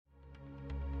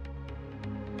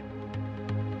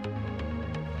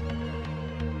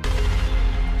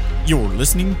You're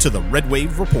listening to the Red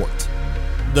Wave Report,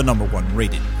 the #1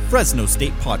 rated Fresno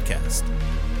State podcast,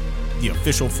 the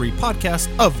official free podcast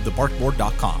of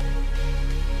thebarkboard.com.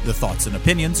 The thoughts and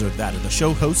opinions are that of the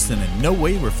show hosts and in no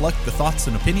way reflect the thoughts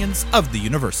and opinions of the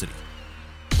university.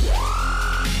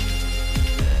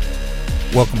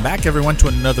 Welcome back, everyone, to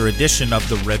another edition of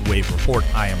the Red Wave Report.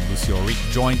 I am Lucio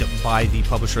Aric, joined by the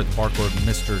publisher at the Barkboard,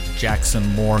 Mr.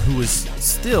 Jackson Moore, who is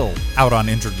still out on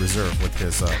injured reserve with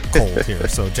his cold here.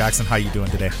 So, Jackson, how you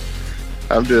doing today?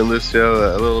 I'm doing,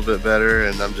 Lucio, a little bit better,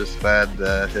 and I'm just glad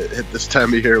to hit this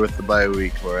time of year with the bye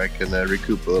week where I can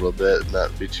recoup a little bit and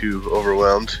not be too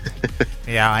overwhelmed.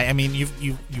 Yeah, I mean, you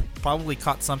probably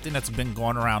caught something that's been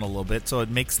going around a little bit, so it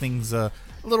makes things a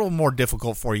little more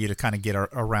difficult for you to kind of get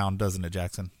around, doesn't it,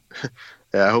 Jackson?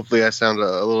 Yeah, hopefully I sound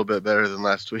a little bit better than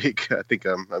last week. I think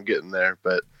I'm getting there,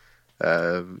 but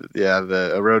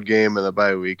a road game and a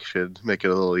bye week should make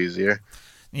it a little easier.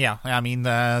 Yeah, I mean,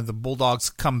 the Bulldogs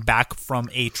come back from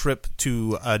a trip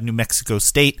to New Mexico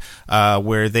State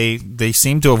where they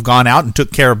seem to have gone out and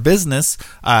took care of business,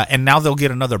 and now they'll get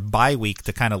another bye week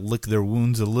to kind of lick their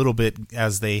wounds a little bit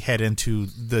as they head into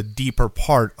the deeper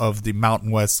part of the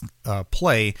Mountain West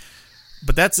play.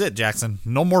 But that's it, Jackson.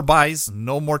 No more byes,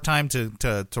 no more time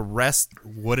to rest.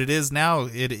 What it is now,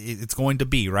 it's going to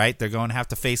be, right? They're going to have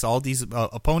to face all these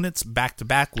opponents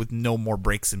back-to-back with no more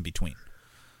breaks in between.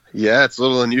 Yeah, it's a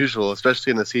little unusual,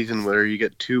 especially in a season where you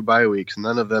get 2 bye weeks.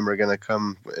 None of them are going to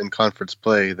come in conference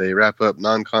play. They wrap up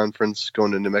non-conference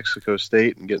going to New Mexico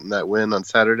State and getting that win on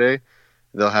Saturday.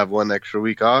 They'll have 1 extra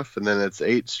week off, and then it's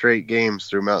 8 straight games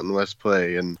through Mountain West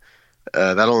play. And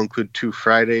that'll include 2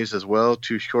 Fridays as well,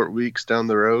 2 short weeks down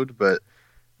the road. But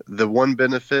the one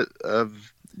benefit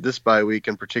of this bye week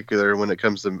in particular when it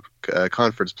comes to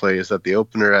conference play is that the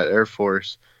opener at Air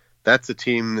Force, that's a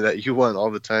team that you want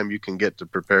all the time you can get to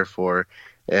prepare for.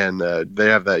 And they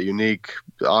have that unique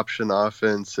option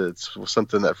offense. It's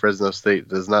something that Fresno State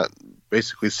does not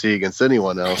basically see against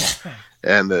anyone else.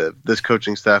 And this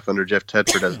coaching staff under Jeff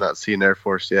Tedford has not seen Air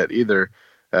Force yet either.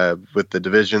 With the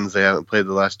divisions, they haven't played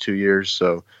the last 2 years.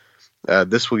 So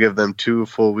this will give them 2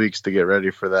 full weeks to get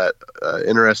ready for that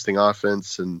interesting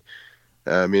offense. And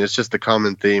I mean, it's just a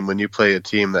common theme when you play a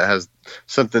team that has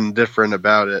something different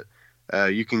about it.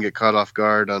 You can get caught off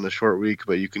guard on a short week,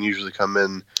 but you can usually come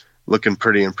in looking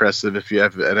pretty impressive if you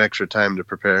have an extra time to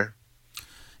prepare.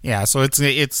 Yeah, so it's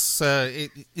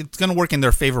going to work in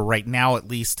their favor right now, at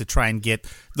least, to try and get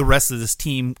the rest of this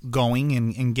team going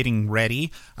and getting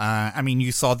ready. I mean,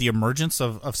 you saw the emergence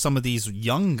of some of these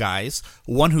young guys,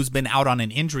 one who's been out on an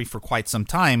injury for quite some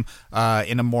time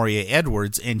in Amoria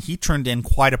Edwards, and he turned in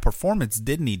quite a performance,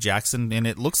 didn't he, Jackson? And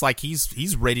it looks like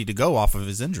he's ready to go off of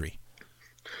his injury.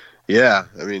 Yeah,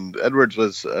 I mean, Edwards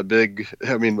was I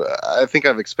think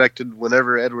I've expected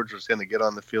whenever Edwards was going to get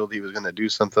on the field, he was going to do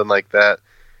something like that,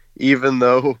 even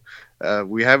though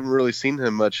we haven't really seen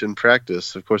him much in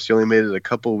practice. Of course, he only made it a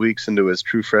couple weeks into his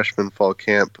true freshman fall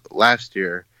camp last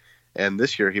year, and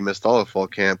this year he missed all of fall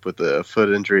camp with a foot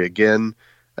injury again.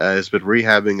 He's been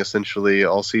rehabbing essentially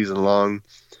all season long,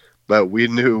 but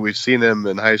we've seen him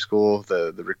in high school,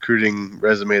 the recruiting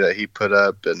resume that he put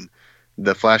up, and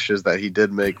the flashes that he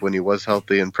did make when he was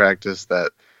healthy in practice,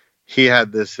 that he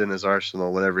had this in his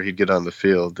arsenal whenever he'd get on the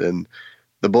field. And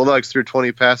the Bulldogs threw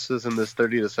 20 passes in this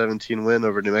 30-17 win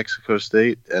over New Mexico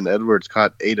State, and Edwards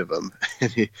caught 8 of them.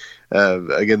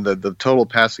 Again, the total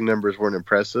passing numbers weren't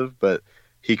impressive, but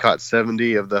he caught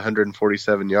 70 of the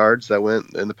 147 yards that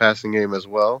went in the passing game as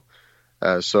well.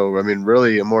 So, I mean,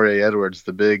 really, Amoria Edwards,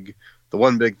 the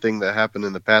one big thing that happened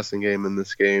in the passing game in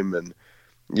this game, and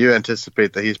you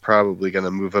anticipate that he's probably going to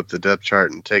move up the depth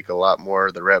chart and take a lot more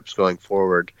of the reps going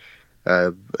forward.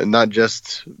 And not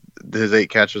just his 8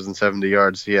 catches and 70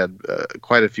 yards. He had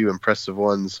quite a few impressive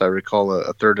ones. I recall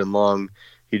a 3rd and long.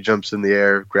 He jumps in the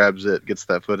air, grabs it, gets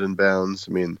that foot in bounds.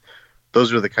 I mean,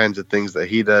 those are the kinds of things that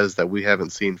he does that we haven't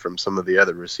seen from some of the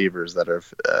other receivers that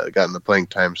have gotten the playing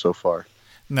time so far.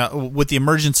 Now, with the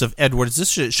emergence of Edwards, this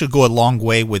should go a long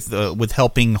way with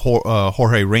helping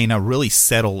Jorge Reyna really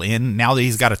settle in. Now that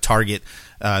he's got a target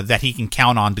that he can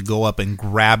count on to go up and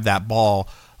grab that ball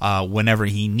whenever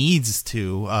he needs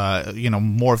to,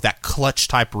 more of that clutch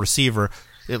type of receiver.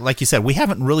 Like you said, we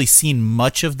haven't really seen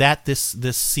much of that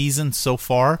this season so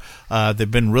far.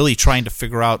 They've been really trying to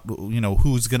figure out,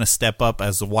 who's going to step up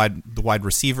as the wide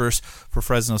receivers for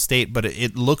Fresno State. But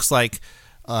it looks like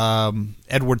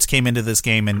Edwards came into this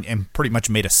game and pretty much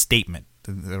made a statement,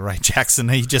 right, Jackson?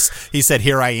 He said,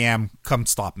 "Here I am, come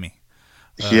stop me."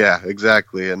 Yeah,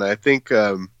 exactly. And I think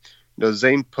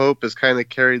Zane Pope has kind of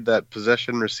carried that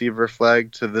possession receiver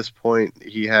flag to this point.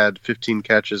 He had 15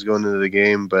 catches going into the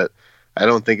game, but I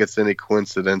don't think it's any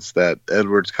coincidence that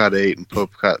Edwards caught 8 and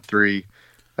Pope caught 3.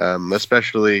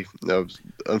 Especially,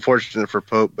 unfortunate for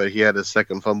Pope, but he had his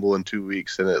second fumble in 2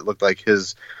 weeks, and it looked like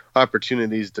his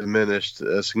opportunities diminished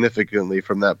significantly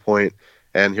from that point.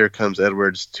 And here comes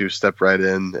Edwards to step right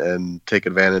in and take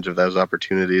advantage of those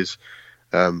opportunities.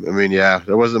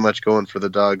 There wasn't much going for the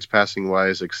Dogs passing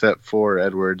wise, except for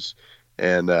Edwards.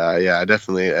 And I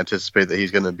definitely anticipate that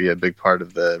he's going to be a big part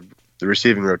of the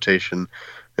receiving rotation.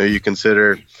 You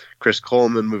consider Chris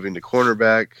Coleman moving to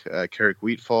cornerback, Carrick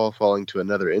Wheatfall falling to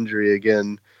another injury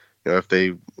again. If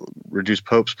they reduce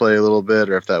Pope's play a little bit,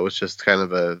 or if that was just kind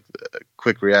of a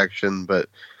quick reaction. But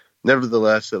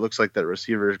nevertheless, it looks like that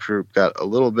receiver group got a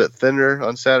little bit thinner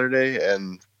on Saturday,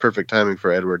 and perfect timing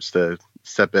for Edwards to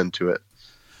step into it.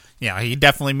 Yeah, he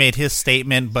definitely made his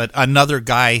statement, but another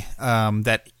guy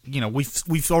that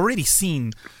we've already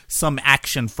seen some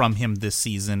action from him this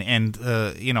season, and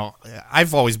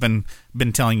I've always been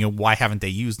telling you why haven't they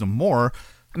used him more,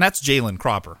 and that's Jalen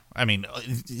Cropper. I mean,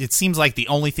 it seems like the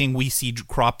only thing we see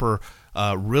Cropper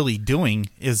really doing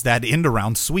is that end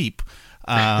around sweep.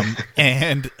 He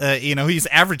was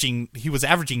averaging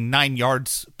 9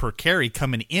 yards per carry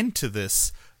coming into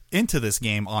this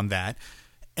game on that.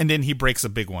 And then he breaks a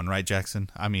big one, right, Jackson?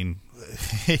 I mean,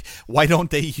 why don't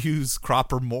they use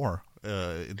Cropper more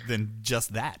than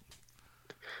just that?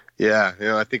 Yeah,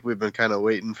 I think we've been kind of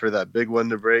waiting for that big one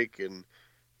to break, and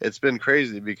it's been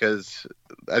crazy because,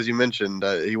 as you mentioned,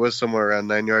 he was somewhere around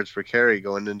 9 yards per carry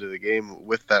going into the game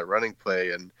with that running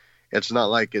play, and it's not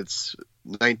like it's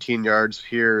 19 yards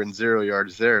here and 0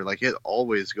 yards there. Like, it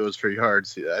always goes for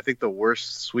yards. I think the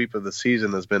worst sweep of the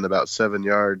season has been about 7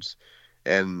 yards.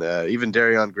 And even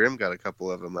Darion Grimm got a couple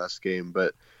of them last game.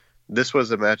 But this was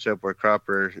a matchup where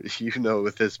Cropper,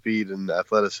 with his speed and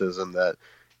athleticism, that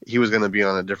he was going to be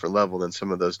on a different level than some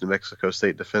of those New Mexico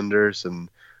State defenders. And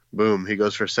boom, he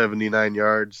goes for 79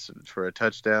 yards for a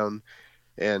touchdown.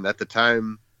 And at the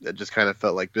time, it just kind of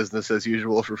felt like business as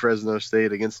usual for Fresno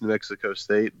State against New Mexico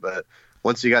State. But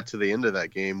once you got to the end of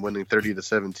that game, winning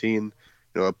 30-17,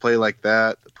 a play like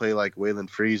that, a play like Waylon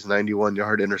Free's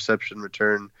 91-yard interception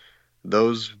return,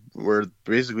 those were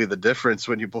basically the difference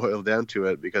when you boil down to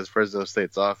it, because Fresno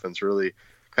State's offense really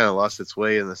kind of lost its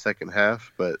way in the second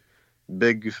half. But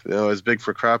it was big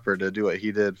for Cropper to do what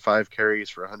he did. 5 carries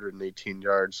for 118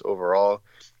 yards overall.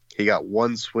 He got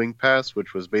 1 swing pass,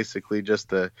 which was basically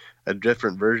just a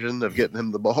different version of getting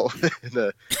him the ball in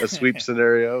a sweep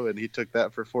scenario, and he took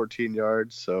that for 14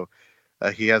 yards. So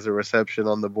he has a reception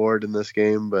on the board in this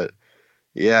game. But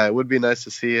yeah, it would be nice to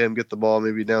see him get the ball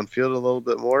maybe downfield a little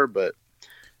bit more, but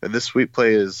this sweep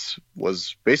play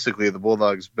was basically the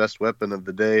Bulldogs' best weapon of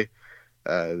the day.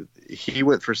 He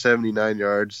went for 79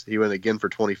 yards. He went again for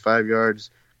 25 yards.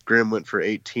 Grimm went for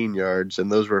 18 yards, and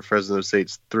those were Fresno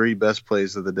State's 3 best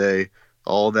plays of the day,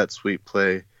 all that sweep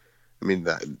play. I mean,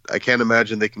 I can't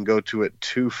imagine they can go to it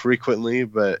too frequently,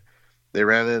 but they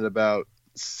ran it about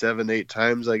 7-8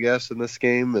 times, I guess, in this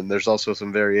game, and there's also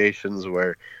some variations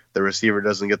where the receiver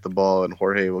doesn't get the ball and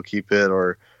Jorge will keep it,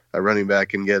 or a running back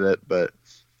can get it. But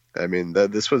I mean,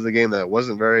 this was a game that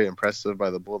wasn't very impressive by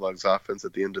the Bulldogs offense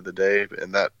at the end of the day,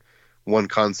 and that one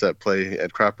concept play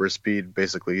at Cropper's speed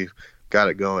basically got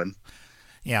it going.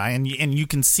 Yeah, and you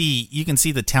can see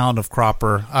the talent of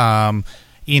Cropper.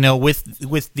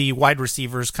 With the wide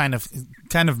receivers kind of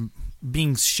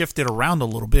being shifted around a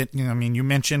little bit. I mean, you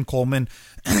mentioned Coleman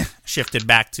shifted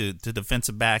back to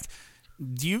defensive back.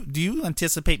 Do you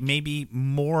anticipate maybe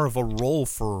more of a role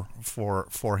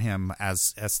for him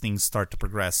as things start to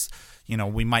progress?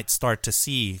 We might start to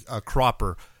see a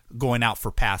Cropper going out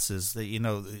for passes,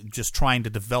 just trying to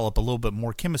develop a little bit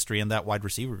more chemistry in that wide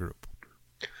receiver group.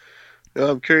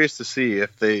 I'm curious to see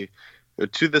if they,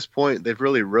 to this point, they've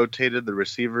really rotated the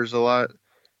receivers a lot.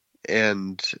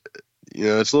 And,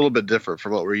 it's a little bit different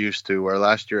from what we're used to, where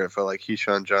last year it felt like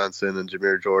Keyshawn Johnson and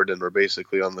Jameer Jordan were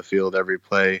basically on the field every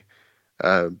play.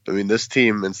 This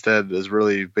team instead is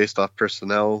really based off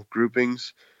personnel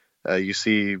groupings. You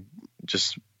see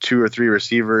just 2 or 3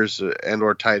 receivers and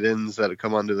or tight ends that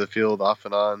come onto the field off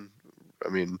and on. I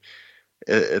mean,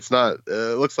 it's not.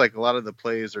 It looks like a lot of the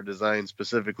plays are designed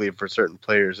specifically for certain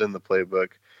players in the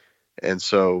playbook, and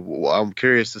so I'm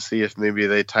curious to see if maybe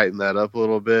they tighten that up a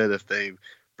little bit. If they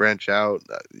branch out,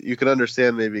 you can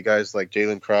understand maybe guys like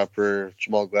Jalen Cropper,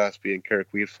 Jamal Glassby, and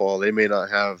Carrick Wheatfall. They may not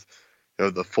have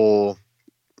the full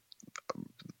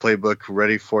playbook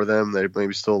ready for them. They're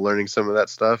maybe still learning some of that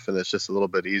stuff, and it's just a little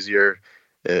bit easier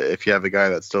if you have a guy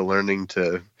that's still learning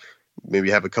to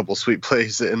maybe have a couple sweet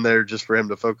plays in there just for him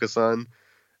to focus on.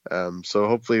 So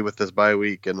hopefully with this bye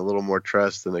week and a little more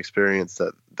trust and experience,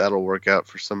 that'll work out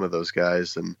for some of those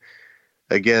guys. And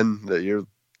again,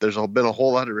 there's been a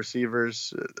whole lot of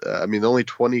receivers. I mean, only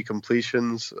 20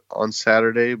 completions on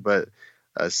Saturday, but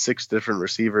 6 different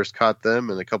receivers caught them,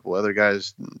 and a couple other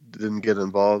guys didn't get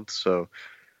involved. So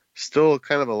still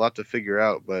kind of a lot to figure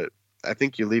out, but I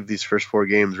think you leave these first 4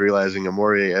 games realizing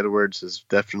Amore Edwards is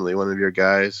definitely one of your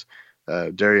guys.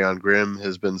 Darion Grimm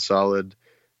has been solid,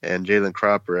 and Jalen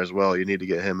Cropper as well. You need to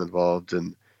get him involved,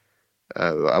 and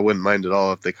I wouldn't mind at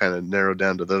all if they kind of narrow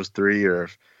down to those 3, or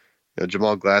if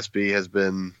Jamal Glassby has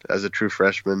been, as a true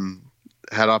freshman,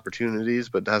 had opportunities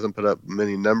but hasn't put up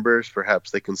many numbers.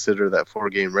 Perhaps they consider that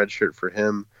 4-game redshirt for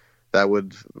him. That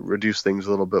would reduce things a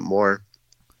little bit more.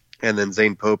 And then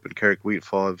Zane Pope and Carrick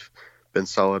Wheatfall have been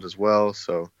solid as well.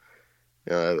 So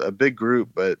a big group,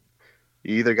 but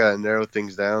you either got to narrow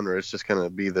things down or it's just going to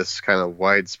be this kind of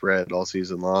widespread all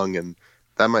season long, and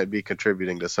that might be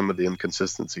contributing to some of the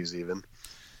inconsistencies even.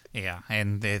 Yeah,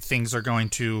 and things are going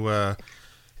to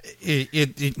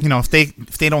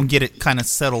if they don't get it kind of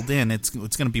settled in, it's going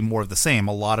to be more of the same.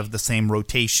 A lot of the same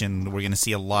rotation. We're going to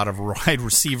see a lot of wide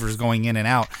receivers going in and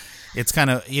out. It's kind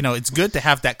of, it's good to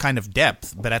have that kind of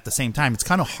depth, but at the same time, it's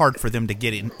kind of hard for them to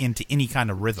get into any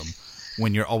kind of rhythm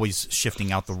when you're always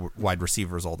shifting out the wide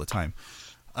receivers all the time.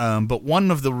 But one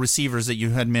of the receivers that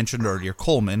you had mentioned earlier,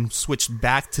 Coleman, switched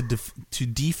back to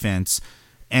defense.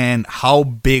 And how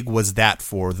big was that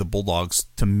for the Bulldogs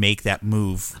to make that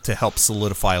move to help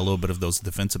solidify a little bit of those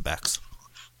defensive backs?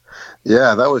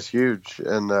 Yeah, that was huge.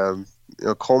 And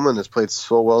Coleman has played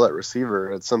so well at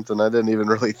receiver. It's something I didn't even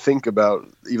really think about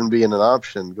even being an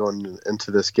option going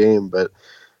into this game. But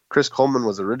Chris Coleman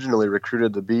was originally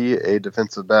recruited to be a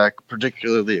defensive back,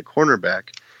 particularly a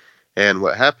cornerback. And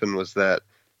what happened was that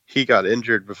he got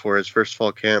injured before his first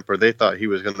fall camp, or they thought he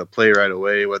was going to play right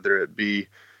away, whether it be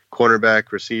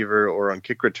cornerback, receiver, or on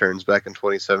kick returns back in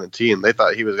 2017. They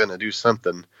thought he was going to do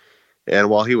something. And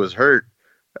while he was hurt,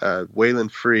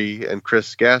 Waylon Free and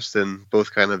Chris Gaston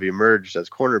both kind of emerged as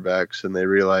cornerbacks, and they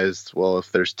realized, well,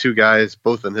 if there's 2 guys,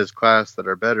 both in his class, that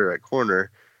are better at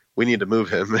corner, we need to move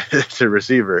him to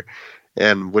receiver,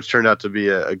 and which turned out to be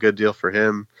a good deal for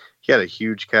him. He had a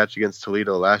huge catch against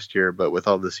Toledo last year, but with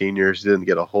all the seniors, he didn't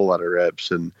get a whole lot of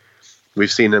reps, and we've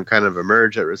seen him kind of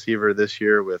emerge at receiver this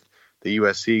year with the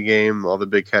USC game, all the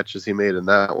big catches he made in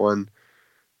that one.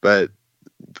 But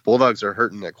the Bulldogs are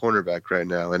hurting at cornerback right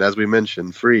now. And as we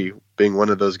mentioned, Free being one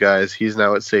of those guys, he's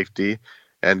now at safety,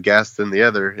 and Gaston, the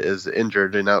other, is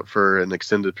injured and out for an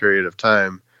extended period of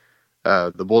time.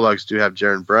 The Bulldogs do have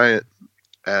Jaron Bryant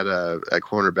at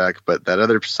cornerback, but that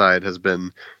other side has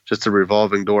been just a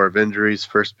revolving door of injuries,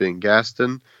 first being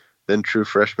Gaston, then true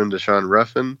freshman Deshaun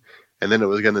Ruffin, and then it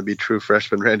was going to be true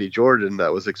freshman Randy Jordan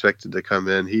that was expected to come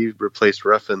in. He replaced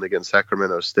Ruffin against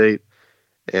Sacramento State.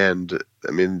 And,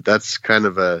 I mean, that's kind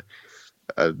of a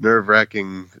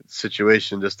nerve-wracking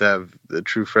situation just to have the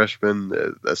true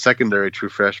freshman, a secondary true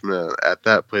freshman at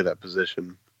that play that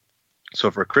position. So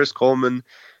for Chris Coleman,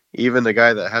 even a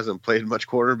guy that hasn't played much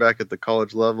quarterback at the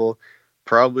college level,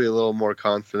 probably a little more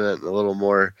confident and a little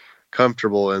more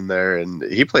comfortable in there. And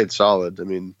he played solid. I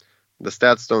mean, the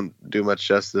stats don't do much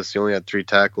justice. He only had 3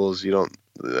 tackles. A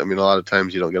lot of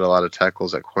times you don't get a lot of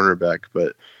tackles at cornerback,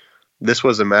 but this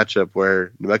was a matchup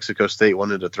where New Mexico State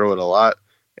wanted to throw it a lot,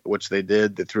 which they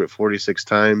did. They threw it 46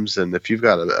 times, and if you've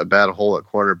got a bad hole at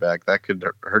cornerback, that could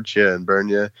hurt you and burn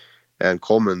you, and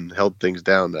Coleman held things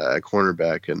down at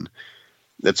cornerback. And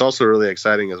it's also really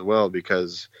exciting as well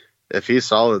because if he's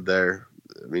solid there,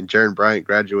 I mean, Jaron Bryant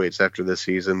graduates after this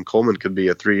season. Coleman could be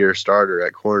a 3-year starter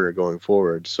at corner going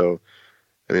forward. So,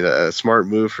 I mean, a smart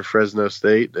move for Fresno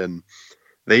State. And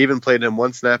they even played him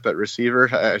 1 snap at receiver.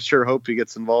 I sure hope he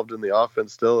gets involved in the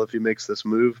offense still if he makes this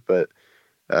move. But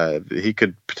he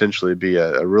could potentially be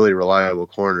a really reliable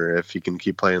corner if he can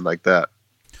keep playing like that.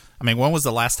 I mean, when was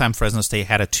the last time Fresno State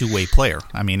had a 2-way player?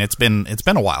 I mean, it's been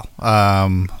a while.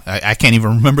 I can't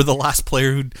even remember the last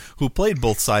player who played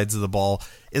both sides of the ball.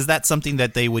 Is that something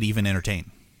that they would even entertain?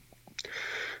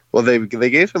 Well, they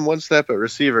gave him 1 snap at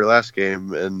receiver last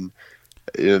game, and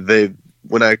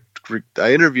when I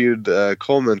interviewed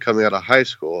Coleman coming out of high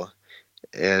school,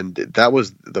 and that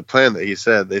was the plan that he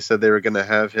said. They said they were going to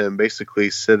have him basically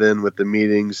sit in with the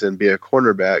meetings and be a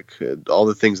cornerback, all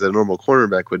the things that a normal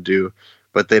cornerback would do.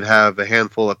 But they'd have a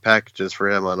handful of packages for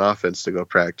him on offense to go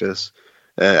practice.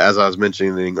 As I was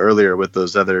mentioning earlier with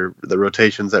the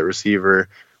rotations at receiver,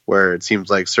 where it seems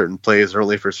like certain plays are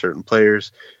only for certain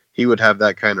players, he would have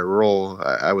that kind of role,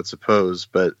 I would suppose.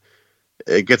 But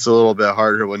it gets a little bit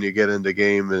harder when you get into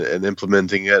game and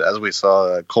implementing it. As we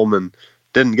saw, Coleman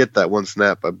didn't get that 1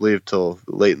 snap, I believe, till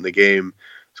late in the game.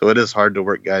 So it is hard to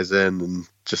work guys in and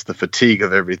just the fatigue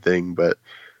of everything. But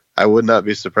I would not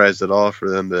be surprised at all for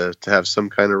them to have some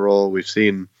kind of role. We've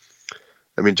seen,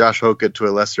 I mean, Josh Hokett to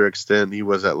a lesser extent. He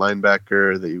was at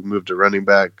linebacker. They moved to running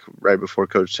back right before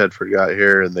Coach Tedford got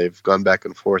here, and they've gone back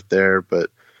and forth there. But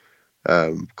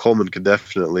Coleman could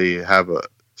definitely have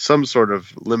some sort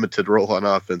of limited role on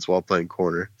offense while playing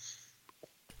corner.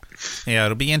 Yeah,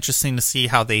 it'll be interesting to see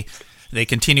how they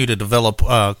continue to develop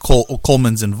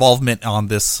Coleman's involvement on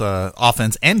this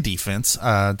offense and defense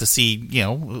to see,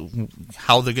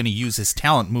 how they're going to use his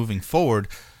talent moving forward.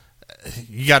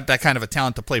 You got that kind of a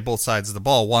talent to play both sides of the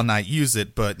ball. Why not use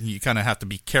it? But you kind of have to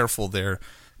be careful there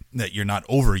that you're not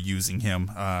overusing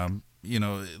him.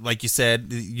 Like you said,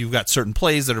 you've got certain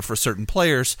plays that are for certain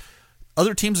players.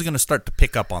 Other teams are going to start to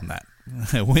pick up on that.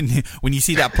 When you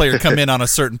see that player come in on a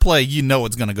certain play, you know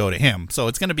it's going to go to him. So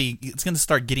it's going to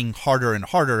start getting harder and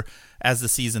harder as the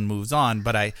season moves on.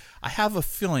 But I have a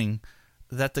feeling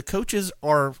that the coaches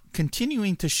are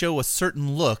continuing to show a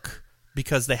certain look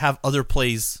because they have other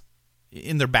plays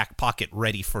in their back pocket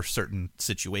ready for certain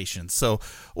situations. So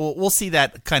we'll see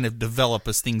that kind of develop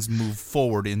as things move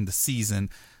forward in the season.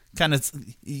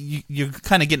 You're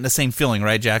kind of getting the same feeling,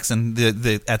 right, Jackson?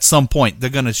 At some point, they're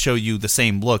going to show you the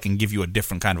same look and give you a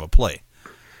different kind of a play.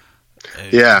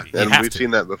 Yeah, and we've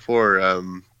seen that before.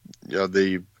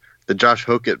 The Josh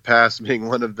Hokett pass being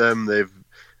one of them.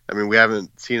 We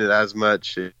haven't seen it as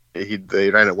much.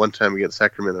 They ran it one time against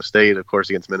Sacramento State, of course,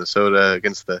 against Minnesota,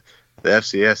 against the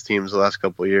FCS teams the last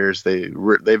couple of years. They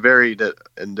varied it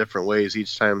in different ways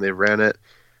each time they ran it.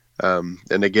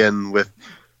 And again, with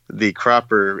the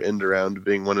Cropper end around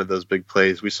being one of those big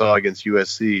plays we saw against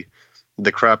USC,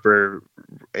 the Cropper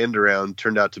end around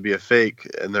turned out to be a fake,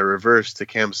 and the reverse to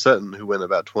Cam Sutton, who went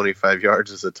about 25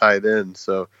 yards as a tight end.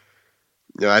 So,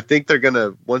 I think they're going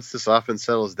to, once this offense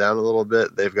settles down a little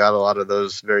bit, they've got a lot of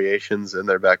those variations in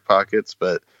their back pockets.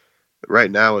 But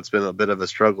right now it's been a bit of a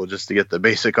struggle just to get the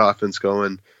basic offense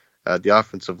going. The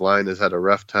offensive line has had a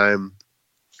rough time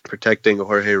protecting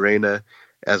Jorge Reyna,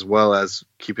 as well as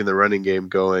keeping the running game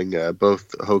going.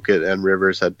 Both Hokett and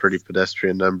Rivers had pretty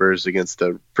pedestrian numbers against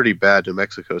a pretty bad New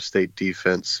Mexico State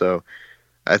defense. So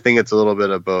I think it's a little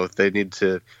bit of both. They need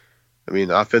to,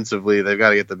 offensively, they've got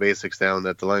to get the basics down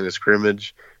at the line of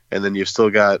scrimmage, and then you've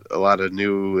still got a lot of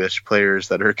newish players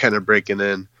that are kind of breaking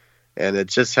in, and it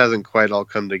just hasn't quite all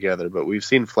come together. But we've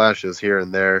seen flashes here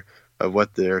and there of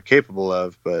what they're capable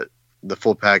of, but the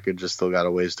full package has still got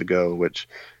a ways to go, which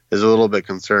is a little bit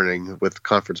concerning with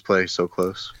conference play so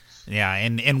close. Yeah,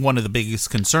 and one of the biggest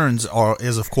concerns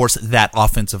is, of course, that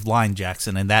offensive line,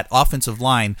 Jackson. And that offensive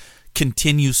line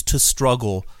continues to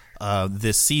struggle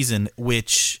this season,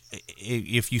 which,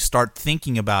 if you start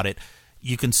thinking about it,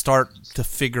 you can start to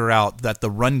figure out that the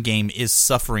run game is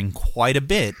suffering quite a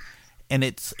bit. And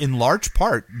it's in large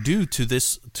part due to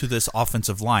this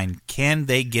offensive line. Can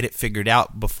they get it figured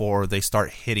out before they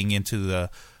start hitting into the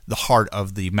heart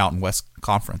of the Mountain West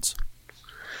Conference?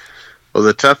 Well,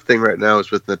 the tough thing right now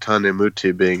is with Netane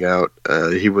Muti being out.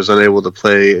 He was unable to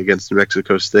play against New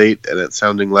Mexico State, and it's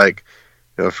sounding like,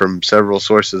 from several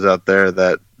sources out there,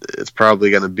 that it's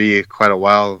probably going to be quite a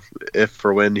while if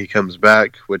or when he comes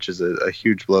back, which is a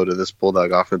huge blow to this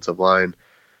Bulldog offensive line.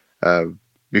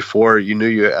 Before, you knew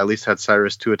you at least had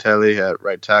Cyrus Tuatele at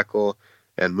right tackle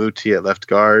and Muti at left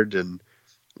guard, and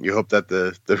you hope that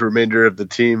the remainder of the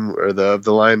team or of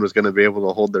the line was going to be able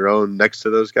to hold their own next to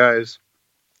those guys.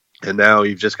 And now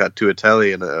you've just got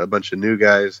Tuatele and a bunch of new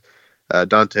guys.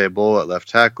 Dante Bull at left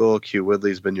tackle. Q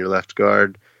Woodley's been your left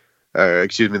guard.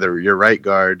 Your right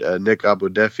guard. Nick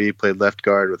Abudefi played left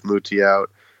guard with Muti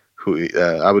out.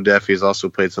 Abudefi has also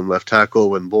played some left tackle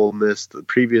when Bull missed the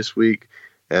previous week.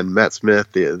 And Matt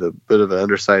Smith, the bit of an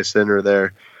undersized center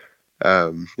there.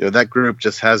 That group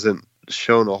just hasn't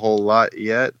shown a whole lot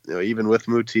yet. Even with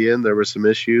Muti in, there were some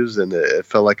issues, and it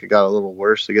felt like it got a little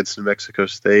worse against New Mexico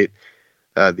State.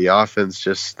 The offense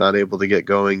just not able to get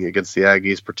going against the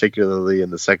Aggies, particularly in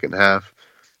the second half.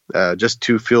 Just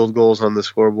 2 field goals on the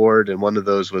scoreboard, and one of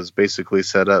those was basically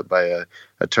set up by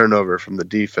a turnover from the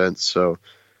defense. So,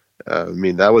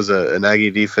 that was an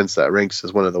Aggie defense that ranks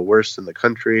as one of the worst in the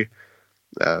country.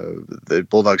 The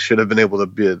Bulldogs should have been able to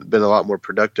been a lot more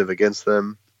productive against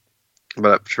them.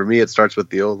 But for me, it starts with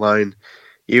the O-line.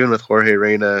 Even with Jorge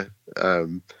Reyna,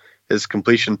 his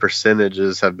completion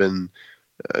percentages have been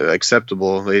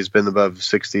acceptable. He's been above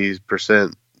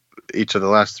 60% each of the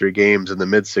last 3 games, in the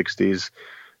mid-60s.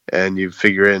 And you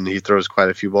figure in he throws quite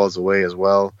a few balls away as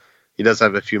well. He does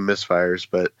have a few misfires,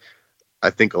 but I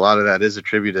think a lot of that is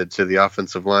attributed to the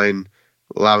offensive line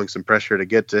allowing some pressure to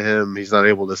get to him. He's not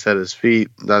able to set his feet,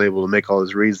 not able to make all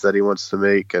his reads that he wants to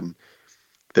make. And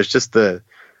there's just a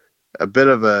bit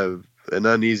of a an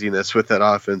uneasiness with that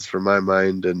offense for my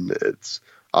mind, and it's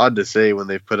odd to say when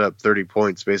they've put up 30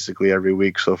 points basically every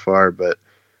week so far, but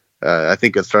I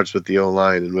think it starts with the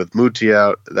O-line, and with Muti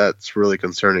out, that's really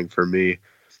concerning for me.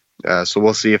 So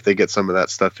we'll see if they get some of that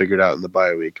stuff figured out in the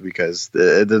bye week, because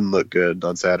it didn't look good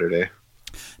on Saturday.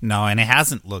 No, and it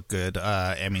hasn't looked good.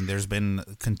 I mean, there's been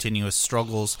continuous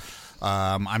struggles.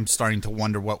 I'm starting to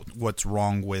wonder what's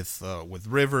wrong with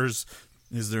Rivers.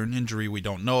 Is there an injury we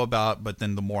don't know about? But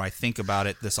then the more I think about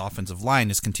it, this offensive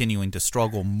line is continuing to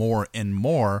struggle more and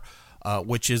more,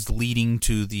 which is leading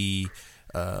to the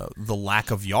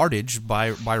lack of yardage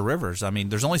by Rivers. I mean,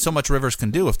 there's only so much Rivers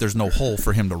can do if there's no hole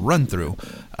for him to run through,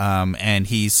 and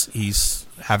he's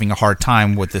having a hard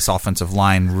time with this offensive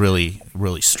line,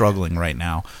 really struggling right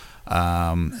now.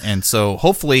 And so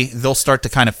hopefully they'll start to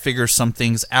kind of figure some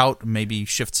things out, maybe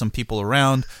shift some people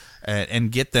around,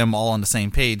 and get them all on the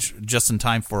same page just in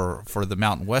time for the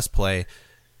Mountain West play.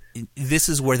 This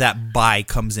is where that bye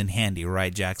comes in handy,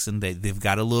 right, Jackson? They've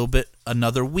got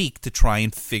another week to try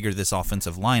and figure this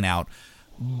offensive line out.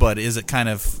 But is it kind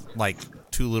of like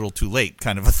too little too late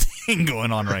kind of a thing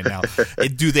going on right now?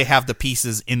 Do they have the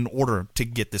pieces in order to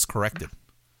get this corrected?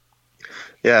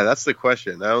 Yeah, that's the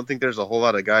question. I don't think there's a whole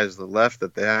lot of guys left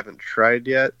that they haven't tried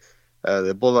yet.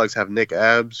 The Bulldogs have Nick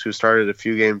Abbs, who started a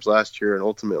few games last year and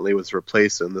ultimately was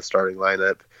replaced in the starting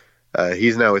lineup.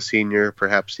 He's now a senior.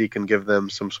 Perhaps he can give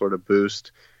them some sort of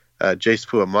boost. Jace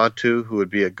Puamatu, who would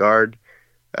be a guard.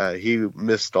 He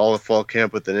missed all of fall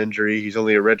camp with an injury. He's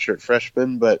only a redshirt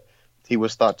freshman, but he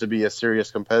was thought to be a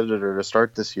serious competitor to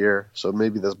start this year. So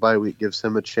maybe this bye week gives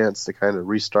him a chance to kind of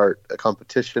restart a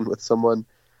competition with someone.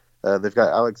 They've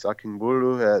got Alex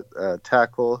Akingbulu at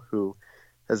tackle, who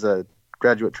has a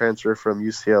graduate transfer from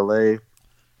UCLA.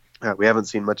 We haven't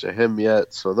seen much of him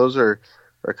yet. So those are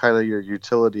kind of your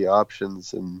utility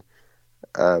options, and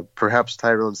perhaps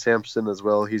Tyrone Sampson as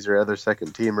well. He's your other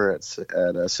second teamer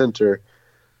at center.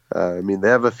 I mean, they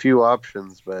have a few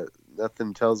options, but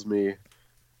nothing tells me,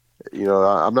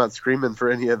 I'm not screaming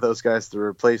for any of those guys to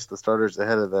replace the starters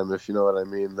ahead of them, if you know what I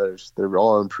mean. They're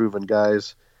all unproven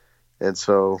guys, and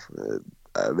so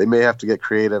they may have to get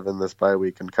creative in this bye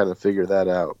week and kind of figure that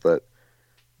out. But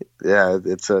yeah,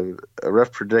 it's a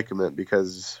rough predicament,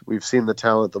 because we've seen the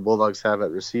talent the Bulldogs have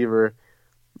at receiver.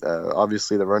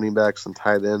 Obviously, the running backs and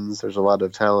tight ends, there's a lot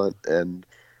of talent. And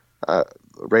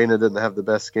Reyna didn't have the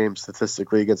best game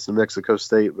statistically against New Mexico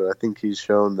State, but I think he's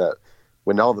shown that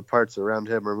when all the parts around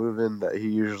him are moving, that he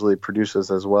usually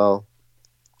produces as well.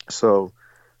 So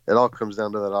it all comes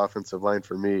down to that offensive line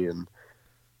for me. And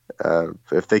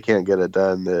if they can't get it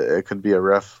done, it could be a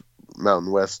rough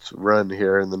Mountain West run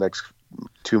here in the next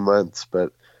 2 months.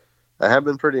 But I have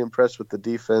been pretty impressed with the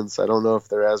defense. I don't know if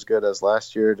they're as good as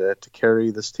last year to carry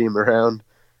this team around,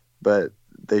 but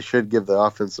they should give the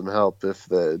offense some help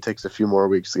if it takes a few more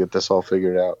weeks to get this all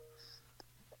figured out.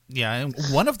 Yeah, and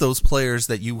one of those players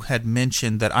that you had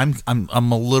mentioned that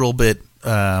I'm a little bit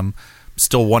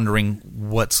still wondering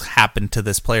what's happened to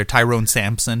this player. Tyrone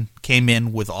Sampson came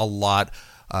in with a lot.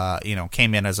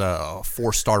 Came in as a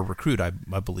 4-star recruit, I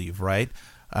believe, right?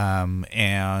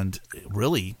 And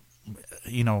really,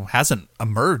 hasn't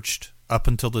emerged up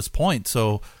until this point.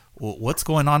 So what's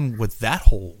going on with that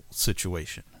whole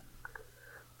situation?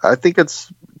 I think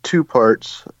it's two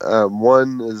parts.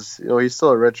 One is, he's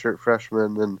still a redshirt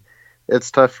freshman, and it's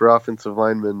tough for offensive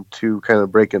linemen to kind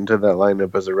of break into that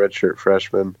lineup as a redshirt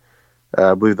freshman.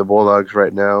 I believe the Bulldogs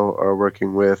right now are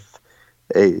working with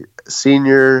a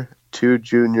senior, 2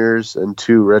 juniors, and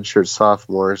 2 redshirt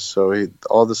sophomores. So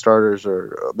all the starters are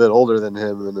a bit older than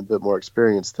him and a bit more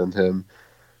experienced than him.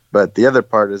 But the other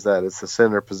part is that it's the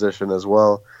center position as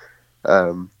well.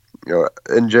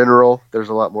 In general, there's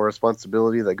a lot more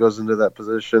responsibility that goes into that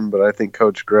position, but I think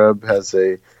Coach Grubb has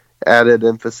a added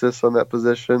emphasis on that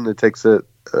position. It takes it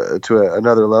to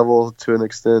another level to an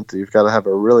extent. You've got to have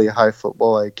a really high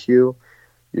football IQ.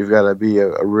 You've got to be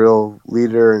a real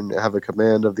leader and have a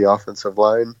command of the offensive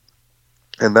line.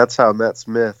 And that's how Matt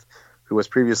Smith, who was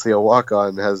previously a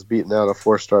walk-on, has beaten out a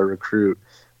 4-star recruit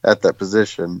at that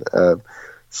position.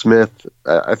 Smith,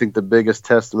 I think the biggest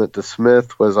testament to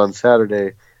Smith was on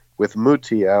Saturday with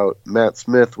Muti out. Matt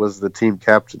Smith was the team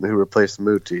captain who replaced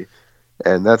Muti.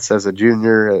 And that's as a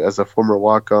junior, as a former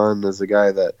walk-on, as a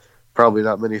guy that probably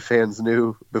not many fans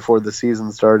knew before the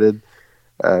season started.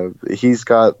 He's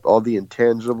got all the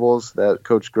intangibles that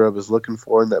Coach Grubb is looking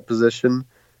for in that position.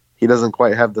 He doesn't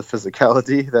quite have the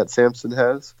physicality that Sampson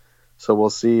has. So we'll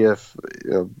see if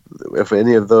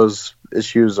any of those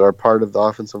issues are part of the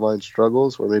offensive line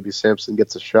struggles, or maybe Sampson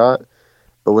gets a shot.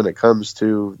 But when it comes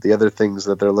to the other things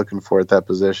that they're looking for at that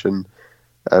position,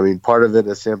 I mean, part of it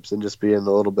is Sampson just being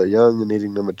a little bit young and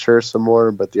needing to mature some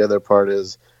more, but the other part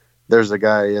is there's a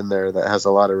guy in there that has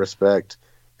a lot of respect,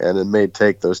 and it may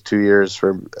take those 2 years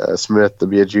for Smith to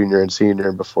be a junior and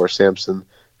senior before Sampson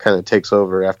kind of takes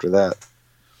over after that.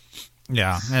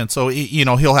 Yeah, and so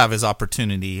he'll have his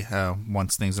opportunity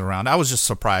once things are around. I was just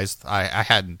surprised. I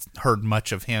hadn't heard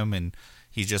much of him, and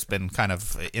he's just been kind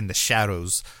of in the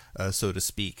shadows, so to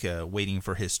speak, waiting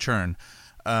for his turn.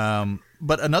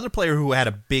 But another player who had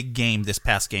a big game this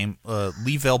past game,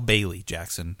 Lavelle Bailey,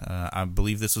 Jackson. I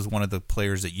believe this was one of the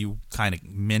players that you kind of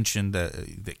mentioned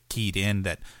that keyed in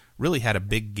that really had a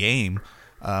big game.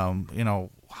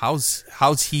 How's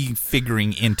he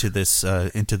figuring into this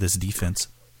defense?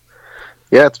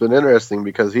 Yeah, it's been interesting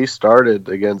because he started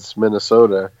against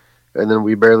Minnesota, and then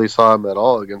we barely saw him at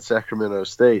all against Sacramento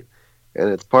State. And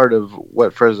it's part of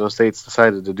what Fresno State's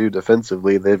decided to do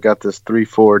defensively. They've got this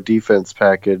 3-4 defense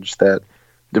package that,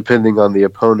 depending on the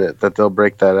opponent, that they'll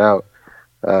break that out.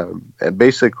 And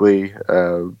basically,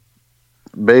 Lavelle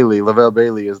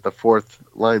Bailey is the fourth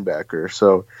linebacker.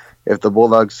 So if the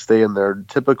Bulldogs stay in their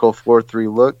typical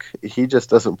 4-3 look, he just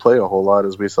doesn't play a whole lot.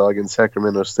 As we saw against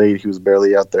Sacramento State, he was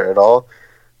barely out there at all.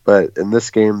 But in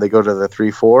this game, they go to the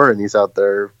 3-4, and he's out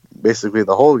there basically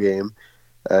the whole game.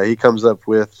 He comes up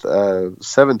with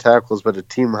 7 tackles, but a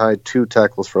team-high 2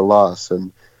 tackles for loss,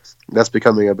 and that's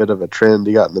becoming a bit of a trend.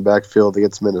 He got in the backfield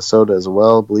against Minnesota as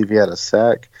well. I believe he had a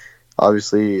sack.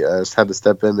 Obviously, had to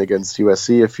step in against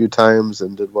USC a few times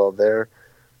and did well there.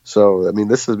 So, I mean,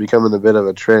 this is becoming a bit of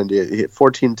a trend. He hit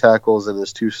 14 tackles in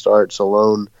his 2 starts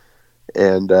alone,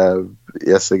 and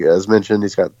yes, as mentioned,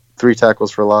 he's got 3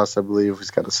 tackles for loss, I believe. He's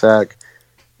got a sack.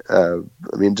 I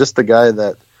mean, just the guy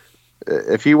that,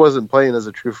 if he wasn't playing as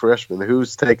a true freshman,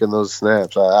 who's taking those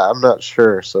snaps? I'm not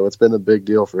sure. So it's been a big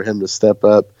deal for him to step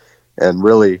up, and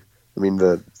really, I mean,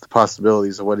 the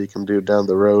possibilities of what he can do down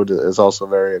the road is also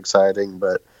very exciting.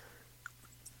 But,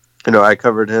 I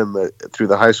covered him through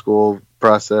the high school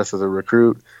process as a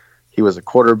recruit. He was a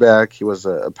quarterback. He was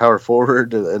a power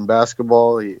forward in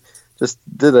basketball. He just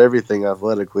did everything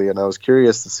athletically, and I was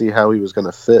curious to see how he was going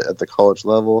to fit at the college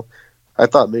level. I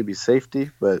thought maybe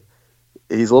safety, but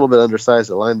he's a little bit undersized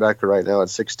at linebacker right now at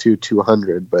 6'2",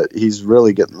 200, but he's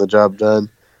really getting the job done,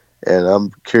 and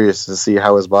I'm curious to see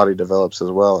how his body develops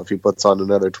as well. If he puts on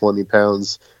another 20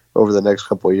 pounds over the next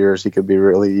couple of years, he could be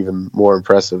really even more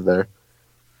impressive there.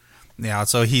 Yeah,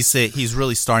 so he's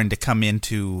really starting to come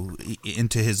into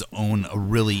his own,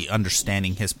 really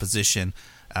understanding his position.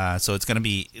 So it's gonna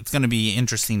be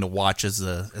interesting to watch as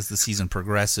the season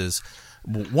progresses.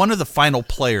 One of the final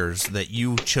players that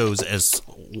you chose as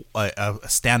a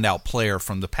standout player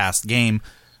from the past game,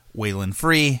 Waylon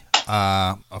Free,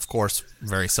 of course,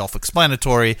 very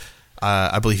self-explanatory.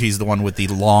 I believe he's the one with the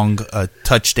long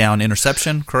touchdown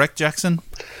interception, correct, Jackson?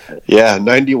 Yeah,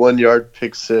 91-yard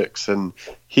pick six, and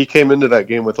he came into that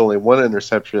game with only 1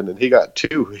 interception, and he got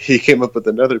 2. He came up with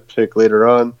another pick later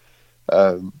on.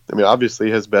 I mean,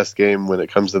 obviously his best game when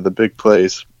it comes to the big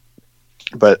plays,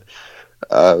 but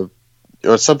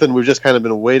it's something we've just kind of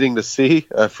been waiting to see.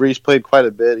 Freeze played quite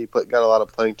a bit. He got a lot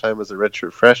of playing time as a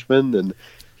redshirt freshman, and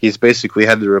he's basically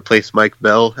had to replace Mike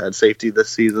Bell at safety this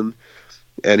season.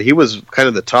 And he was kind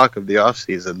of the talk of the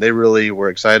offseason. They really were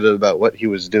excited about what he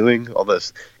was doing, all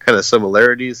this kind of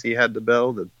similarities he had to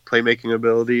Bell, the playmaking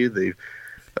ability, the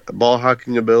ball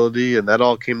hawking ability, and that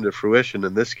all came to fruition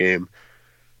in this game.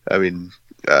 I mean,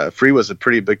 Free was a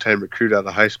pretty big-time recruit out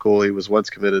of high school. He was once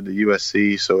committed to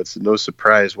USC, so it's no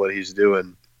surprise what he's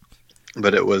doing.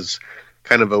 But it was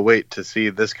kind of a wait to see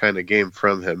this kind of game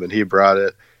from him, and he brought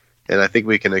it. And I think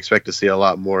we can expect to see a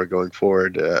lot more going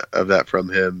forward of that from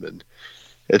him. And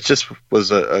it just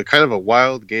was a kind of a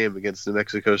wild game against New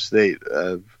Mexico State.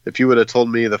 If you would have told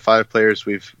me the 5 players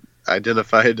we've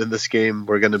identified in this game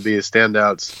were going to be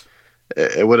standouts,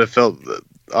 it would have felt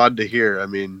odd to hear. I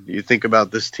mean, you think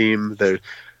about this team,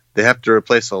 they have to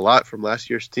replace a lot from last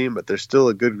year's team, but they're still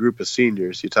a good group of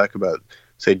seniors. You talk about,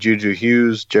 say, Juju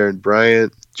Hughes, Jared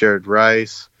Bryant, Jared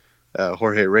Rice,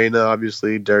 Jorge Reyna,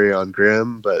 obviously, Darion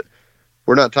Grimm, but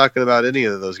we're not talking about any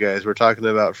of those guys. We're talking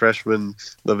about freshmen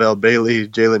Lavelle Bailey,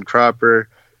 Jalen Cropper,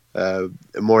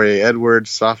 Amore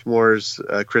Edwards, sophomores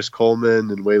Chris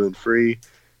Coleman and Waylon Free.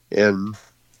 And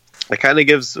it kind of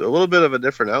gives a little bit of a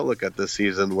different outlook at this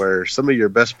season where some of your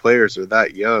best players are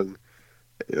that young.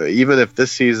 Even if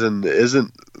this season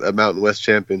isn't a Mountain West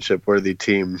Championship worthy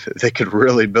team, they could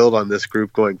really build on this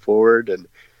group going forward. And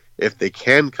if they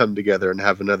can come together and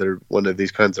have another one of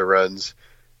these kinds of runs,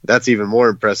 that's even more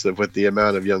impressive with the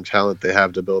amount of young talent they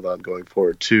have to build on going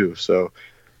forward too. So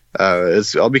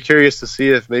I'll be curious to see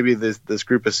if maybe this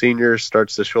group of seniors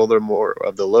starts to shoulder more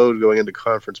of the load going into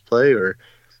conference play, or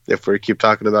if we keep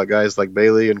talking about guys like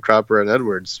Bailey and Cropper and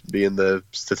Edwards being the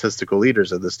statistical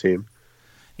leaders of this team.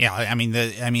 Yeah, I mean,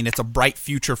 it's a bright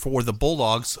future for the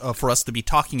Bulldogs for us to be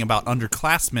talking about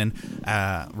underclassmen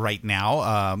right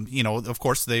now. Of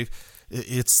course, there's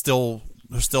still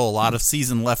a lot of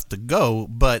season left to go,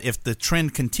 but if the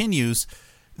trend continues,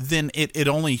 then it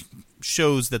only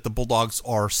shows that the Bulldogs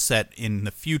are set in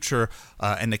the future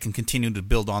and they can continue to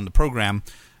build on the program.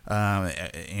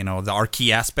 Our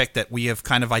key aspect that we have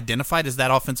kind of identified is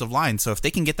that offensive line. So if they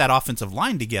can get that offensive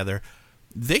line together,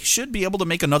 they should be able to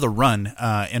make another run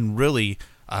and really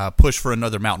push for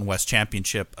another Mountain West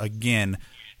championship again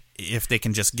if they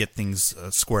can just get things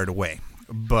squared away.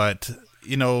 But,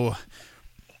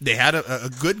 they had a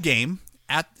good game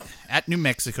at New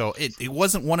Mexico. It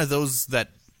wasn't one of those that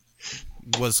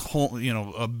was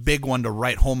a big one to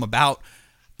write home about.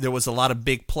 There was a lot of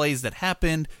big plays that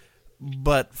happened,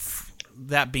 but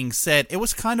that being said, it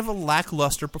was kind of a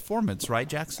lackluster performance, right,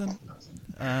 Jackson?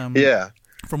 Yeah.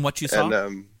 From what you saw?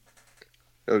 And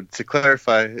to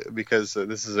clarify, because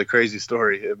this is a crazy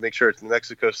story, make sure it's New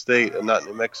Mexico State and not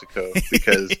New Mexico,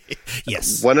 because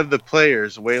yes, one of the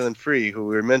players, Waylon Free, who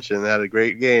we were mentioning, had a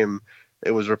great game.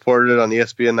 It was reported on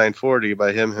ESPN 940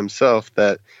 by him himself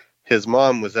that his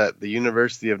mom was at the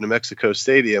University of New Mexico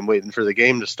Stadium waiting for the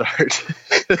game to start.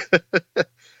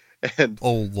 And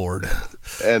oh Lord!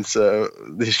 And so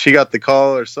she got the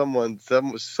call, or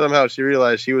somehow she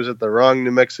realized she was at the wrong New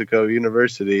Mexico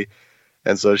University,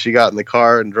 and so she got in the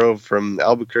car and drove from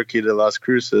Albuquerque to Las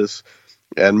Cruces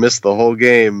and missed the whole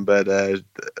game. But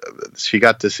she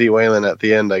got to see Waylon at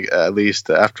the end, at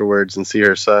least afterwards, and see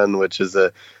her son, which is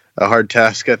a hard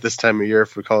task at this time of year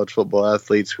for college football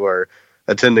athletes who are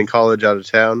attending college out of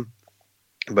town.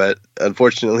 But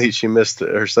unfortunately, she missed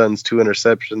her son's 2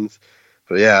 interceptions.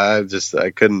 But yeah,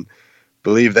 I couldn't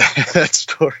believe that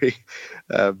story.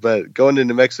 But going to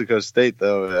New Mexico State,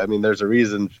 though, I mean, there's a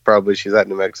reason probably she's at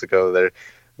New Mexico. The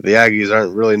Aggies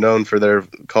aren't really known for their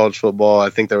college football. I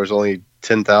think there was only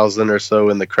 10,000 or so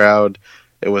in the crowd.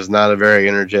 It was not a very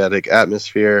energetic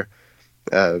atmosphere.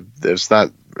 There's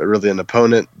not really an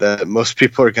opponent that most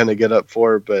people are going to get up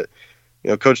for. But,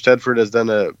 Coach Tedford has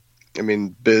done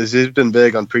he's been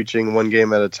big on preaching one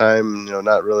game at a time,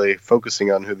 not really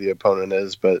focusing on who the opponent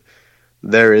is, but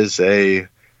there is a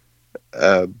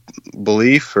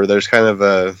belief, or there's kind of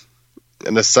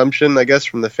an assumption, I guess,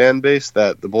 from the fan base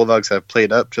that the Bulldogs have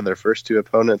played up to their first 2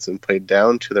 opponents and played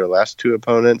down to their last 2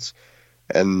 opponents,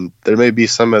 and there may be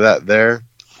some of that there,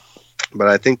 but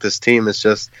I think this team has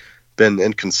just been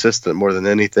inconsistent more than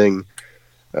anything.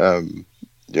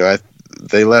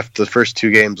 They left the first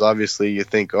 2 games. Obviously, you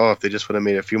think, if they just would have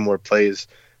made a few more plays,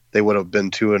 they would have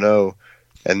been 2-0.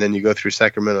 And then you go through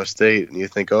Sacramento State, and you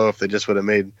think, if they just would have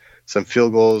made some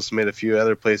field goals, made a few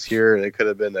other plays here, it could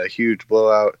have been a huge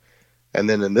blowout. And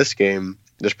then in this game,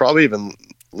 there's probably even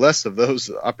less of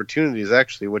those opportunities,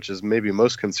 actually, which is maybe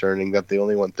most concerning, that they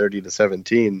only won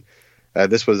 30-17.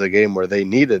 This was a game where they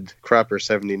needed Cropper's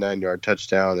 79-yard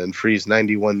touchdown and Free's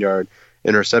 91-yard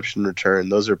interception return.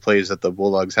 Those are plays that the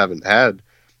Bulldogs haven't had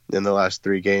in the last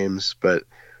 3 games, but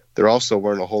there also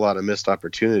weren't a whole lot of missed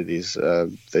opportunities.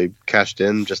 They cashed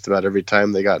in just about every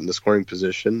time they got into scoring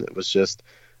position. It was just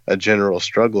a general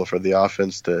struggle for the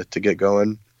offense to get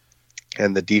going,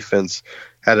 and the defense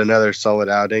had another solid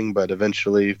outing, but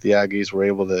eventually the Aggies were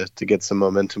able to get some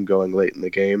momentum going late in the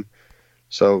game.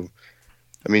 So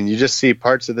I mean, you just see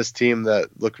parts of this team that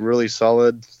look really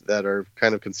solid, that are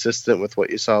kind of consistent with what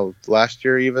you saw last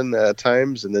year even at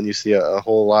times, and then you see a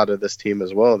whole lot of this team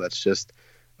as well that's just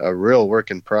a real work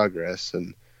in progress,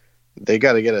 and they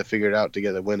got to get it figured out to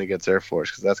get a win against Air Force,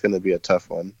 because that's going to be a tough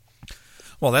one.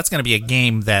 Well, that's going to be a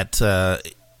game that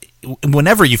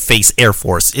whenever you face Air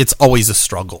Force, it's always a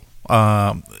struggle.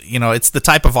 It's the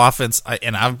type of offense,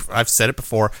 and I've said it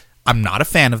before, I'm not a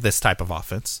fan of this type of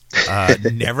offense.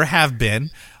 Never have been.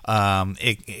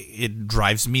 It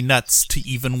drives me nuts to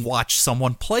even watch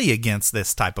someone play against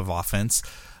this type of offense.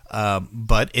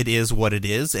 But it is what it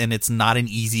is, and it's not an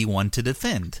easy one to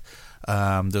defend.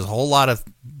 There's a whole lot of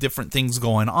different things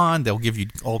going on. They'll give you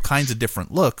all kinds of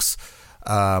different looks.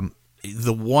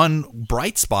 The one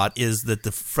bright spot is that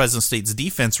the Fresno State's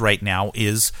defense right now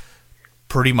is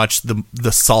pretty much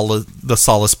the solid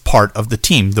part of the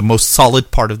team. The most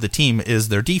solid part of the team is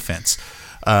their defense.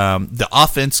 The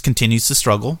offense continues to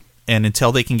struggle, and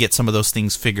until they can get some of those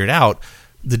things figured out,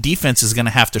 the defense is going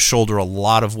to have to shoulder a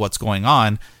lot of what's going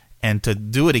on, and to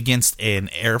do it against an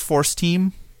Air Force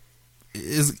team,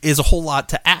 is a whole lot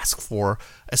to ask for,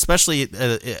 especially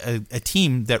a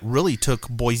team that really took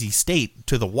Boise State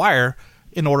to the wire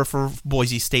in order for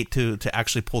Boise State to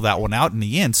actually pull that one out in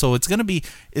the end. So it's going to be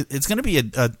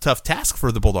a tough task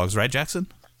for the Bulldogs, right, Jackson?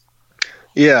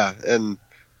 Yeah, and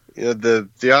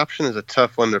the option is a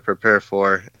tough one to prepare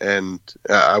for, and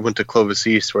I went to Clovis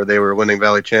East where they were winning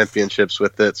Valley championships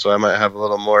with it, so I might have a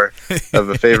little more of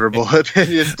a favorable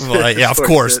opinion. Well, yeah, of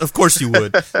course you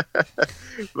would.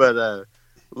 But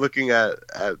looking at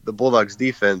the Bulldogs'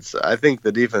 defense, I think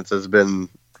the defense has been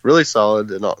really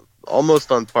solid and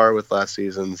almost on par with last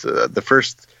season's. The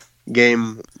first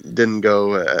game didn't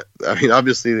go.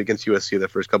 Obviously against USC, the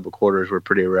first couple quarters were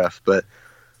pretty rough, but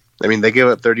they gave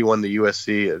up 31 to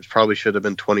USC. It probably should have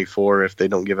been 24 if they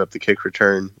don't give up the kick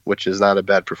return, which is not a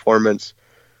bad performance.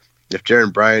 If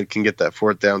Jaron Bryant can get that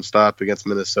fourth down stop against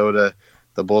Minnesota,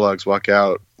 the Bulldogs walk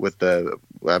out with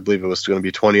I believe it was going to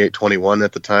be 28-21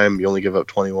 at the time. You only give up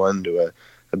 21 to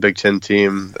a Big Ten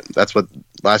team. That's what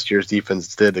last year's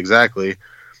defense did exactly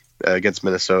against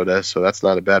Minnesota, so that's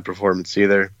not a bad performance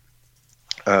either.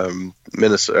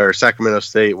 Sacramento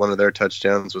State, one of their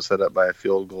touchdowns was set up by a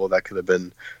field goal. That could have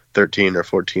been 13 or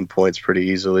 14 points pretty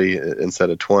easily instead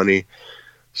of 20.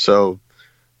 So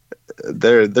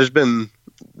there's been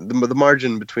the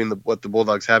margin between what the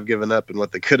Bulldogs have given up and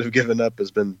what they could have given up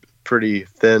has been pretty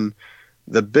thin.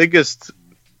 The biggest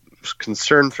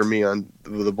concern for me on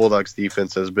the Bulldogs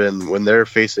defense has been when they're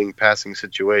facing passing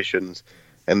situations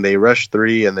and they rush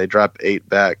 3 and they drop 8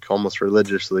 back almost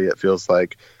religiously. It feels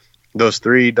like those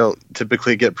 3 don't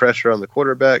typically get pressure on the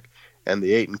quarterback, and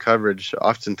the 8 in coverage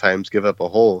oftentimes give up a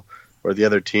hole where the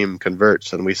other team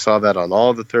converts. And we saw that on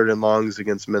all the 3rd and longs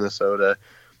against Minnesota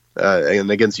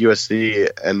and against USC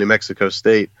and New Mexico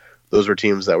State. Those were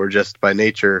teams that were just by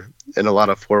nature in a lot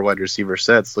of 4 wide receiver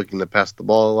sets looking to pass the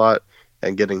ball a lot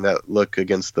and getting that look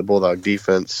against the Bulldog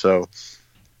defense. So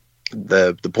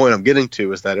the point I'm getting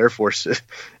to is that Air Force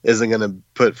isn't going to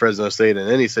put Fresno State in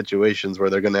any situations where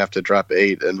they're going to have to drop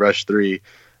 8 and rush 3.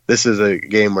 This is a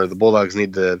game where the Bulldogs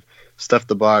need to stuff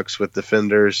the box with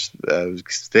defenders,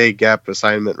 stay gap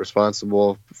assignment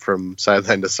responsible from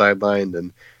sideline to sideline,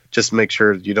 and just make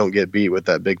sure you don't get beat with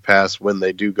that big pass when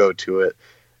they do go to it.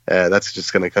 That's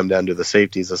just going to come down to the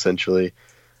safeties essentially.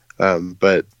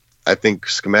 But I think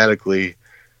schematically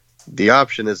the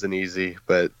option isn't easy,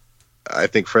 but I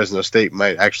think Fresno State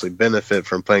might actually benefit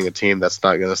from playing a team that's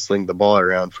not going to sling the ball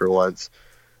around for once.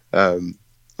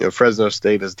 Fresno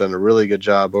State has done a really good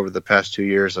job over the past 2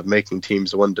 years of making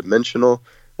teams one-dimensional,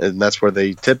 and that's where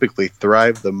they typically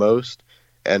thrive the most.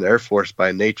 And Air Force,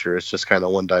 by nature, is just kind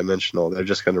of one-dimensional. They're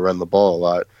just going to run the ball a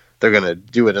lot. They're going to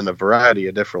do it in a variety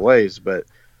of different ways, but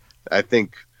I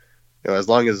think as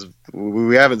long as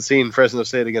we haven't seen Fresno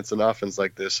State against an offense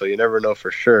like this, so you never know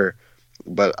for sure.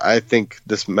 But I think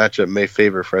this matchup may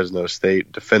favor Fresno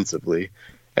State defensively.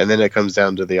 And then it comes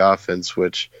down to the offense,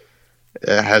 which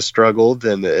has struggled,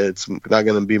 and it's not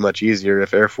going to be much easier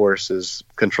if Air Force is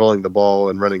controlling the ball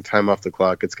and running time off the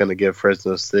clock. It's going to give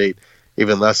Fresno State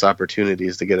even less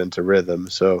opportunities to get into rhythm.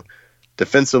 So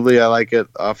defensively, I like it.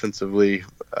 Offensively,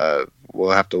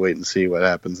 we'll have to wait and see what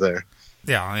happens there.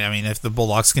 Yeah, if the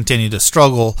Bulldogs continue to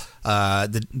struggle,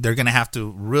 they're going to have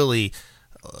to really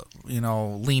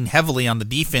lean heavily on the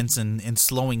defense and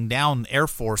slowing down Air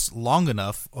Force long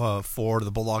enough for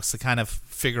the Bulldogs to kind of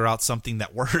figure out something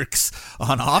that works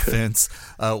on offense,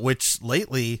 which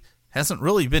lately hasn't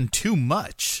really been too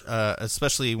much,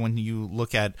 especially when you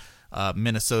look at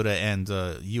Minnesota and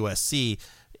USC.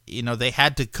 They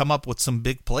had to come up with some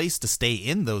big plays to stay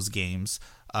in those games.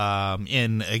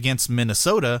 Against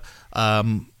Minnesota,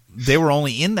 they were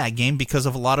only in that game because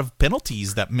of a lot of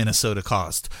penalties that Minnesota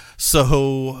caused.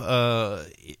 So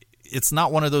it's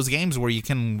not one of those games where you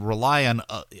can rely on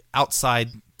outside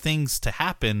things to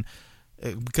happen,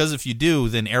 because if you do,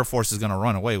 then Air Force is going to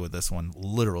run away with this one,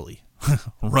 literally.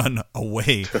 Run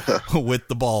away with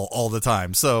the ball all the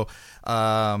time. So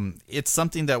it's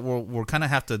something that we'll kind of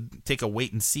have to take a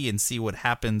wait and see what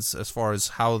happens as far as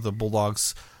how the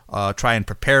Bulldogs try and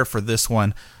prepare for this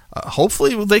one.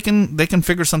 Hopefully they can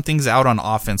figure some things out on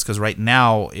offense, because right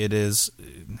now it's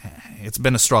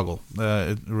been a struggle.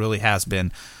 It really has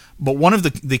been. But one of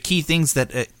the key things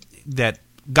that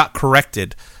got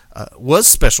corrected was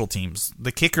special teams.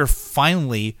 The kicker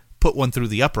finally put one through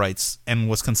the uprights and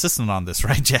was consistent on this,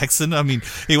 right, Jackson?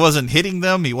 He wasn't hitting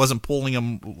them. He wasn't pulling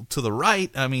them to the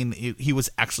right. He was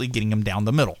actually getting them down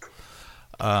the middle.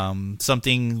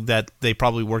 Something that they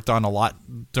probably worked on a lot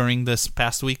during this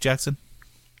past week, Jackson?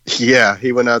 Yeah,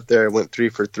 he went out there, went 3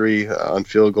 for 3 on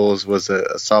field goals, was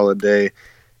a solid day.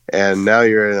 And now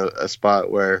you're in a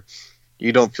spot where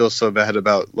you don't feel so bad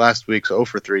about last week's 0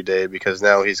 for 3 day, because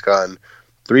now he's gone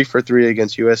 3 for 3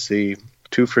 against USC,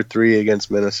 2 for 3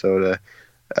 against Minnesota,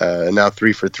 and now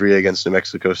 3 for 3 against New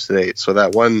Mexico State. So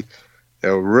that one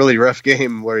really rough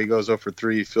game where he goes 0 for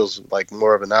 3 feels like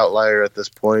more of an outlier at this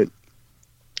point.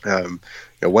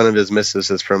 One of his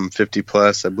misses is from 50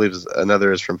 plus. I believe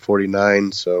another is from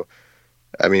 49. So,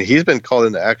 I mean, he's been called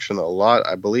into action a lot.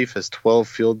 I believe his 12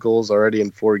 field goals already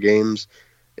in 4 games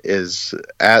is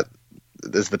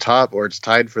the top, or it's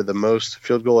tied for the most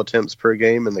field goal attempts per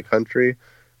game in the country,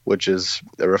 which is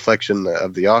a reflection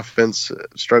of the offense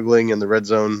struggling in the red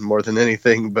zone more than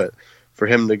anything. But for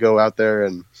him to go out there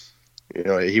and,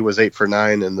 he was 8 for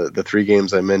 9 in the 3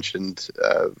 games I mentioned,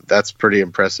 that's pretty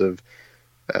impressive.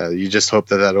 You just hope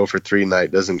that 0 for 3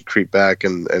 night doesn't creep back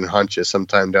and haunt you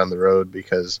sometime down the road,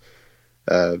 because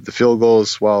the field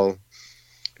goals, while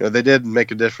they did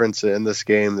make a difference in this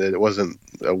game, that it wasn't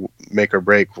a make or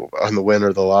break on the win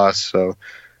or the loss. So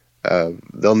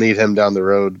they'll need him down the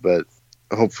road, but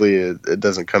hopefully it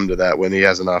doesn't come to that when he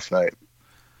has an off night.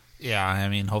 Yeah, I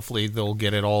mean, hopefully they'll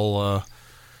get it all.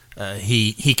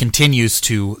 He continues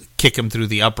to kick him through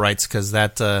the uprights, because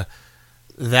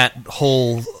that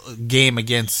whole game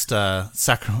against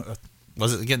Sacramento,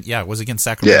 was it again? Yeah, it was against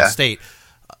Sacramento State.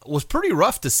 Was pretty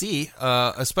rough to see,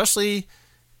 especially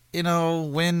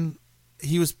when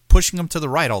he was pushing him to the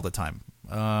right all the time.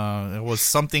 It was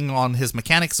something on his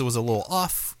mechanics. It was a little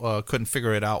off. Couldn't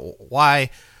figure it out why.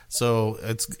 So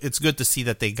it's good to see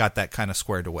that they got that kind of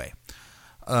squared away.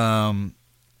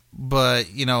 But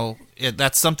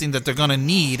that's something that they're going to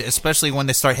need, especially when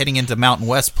they start heading into Mountain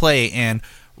West play. And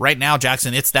right now,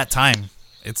 Jackson, it's that time.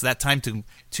 It's that time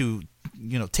to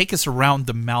take us around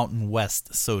the Mountain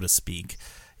West, so to speak,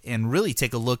 and really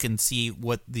take a look and see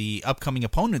what the upcoming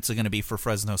opponents are going to be for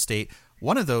Fresno State.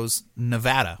 One of those,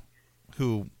 Nevada,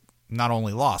 who not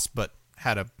only lost, but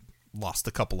lost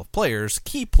a couple of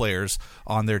key players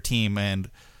on their team. And,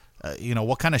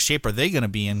 what kind of shape are they going to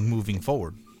be in moving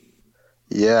forward?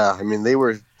 Yeah, I mean,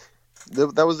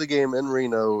 that was a game in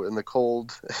Reno in the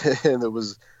cold, and it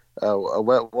was a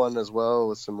wet one as well,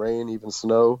 with some rain, even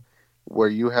snow, where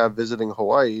you have visiting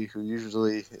Hawaii, who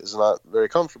usually is not very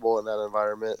comfortable in that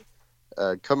environment,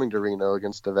 coming to Reno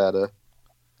against Nevada.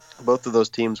 Both of those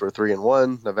teams were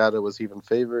 3-1. Nevada was even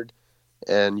favored,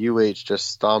 and UH just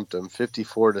stomped them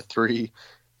 54-3.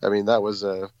 I mean, that was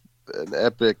an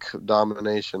epic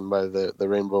domination by the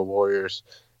Rainbow Warriors.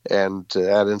 And to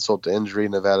add insult to injury,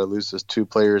 Nevada loses 2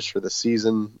 players for the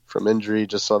season from injury.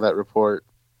 Just saw that report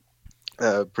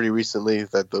pretty recently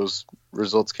that those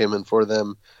results came in for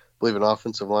them. I believe an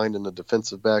offensive line and a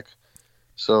defensive back.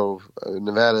 So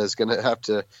Nevada is going to have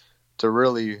to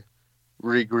really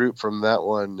regroup from that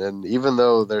one. And even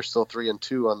though they're still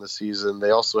 3-2 on the season,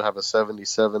 they also have a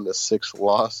 77-6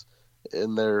 loss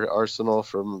in their arsenal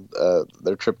from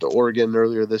their trip to Oregon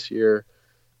earlier this year.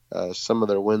 Some of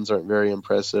their wins aren't very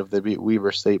impressive. They beat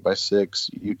Weber State by 6,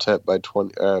 UTEP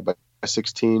by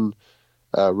 16.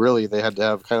 Really, they had to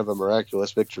have kind of a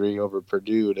miraculous victory over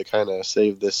Purdue to kind of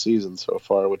save this season so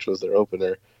far, which was their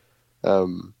opener.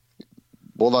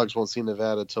 Bulldogs won't see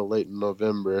Nevada till late in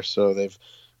November, so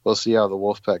we'll see how the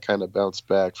Wolfpack kind of bounce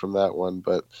back from that one.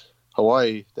 But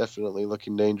Hawaii definitely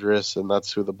looking dangerous, and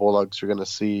that's who the Bulldogs are going to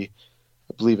see,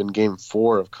 I believe, in Game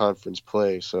 4 of conference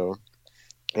play. So.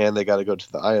 And they got to go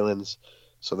to the islands.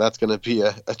 So that's going to be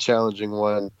a challenging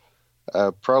one.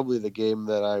 Probably the game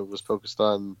that I was focused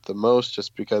on the most,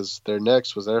 just because their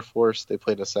next was Air Force. They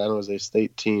played a San Jose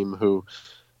State team who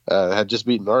had just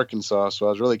beaten Arkansas. So I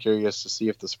was really curious to see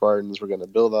if the Spartans were going to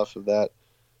build off of that.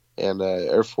 And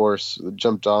Air Force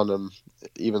jumped on them.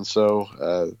 Even so,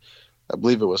 I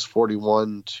believe it was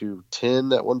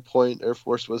 41-10 at one point Air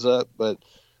Force was up. But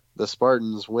the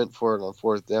Spartans went for it on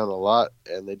 4th down a lot,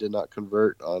 and they did not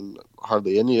convert on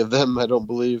hardly any of them, I don't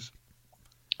believe.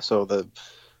 So,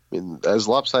 as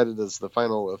lopsided as the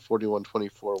final of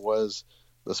 41-24 was,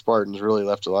 the Spartans really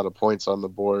left a lot of points on the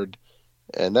board,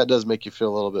 and that does make you feel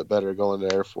a little bit better going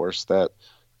to Air Force, that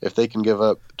if they can give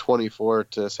up 24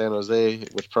 to San Jose,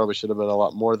 which probably should have been a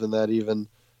lot more than that even,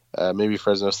 maybe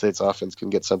Fresno State's offense can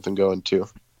get something going too.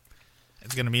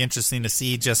 It's going to be interesting to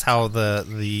see just how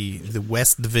the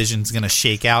West Division is going to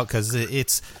shake out, because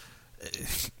it's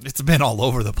been all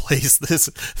over the place this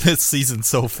season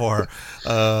so far.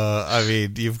 I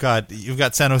mean, you've got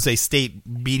San Jose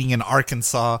State beating in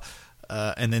Arkansas,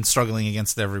 and then struggling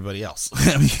against everybody else.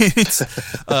 I mean,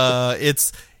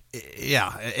 it's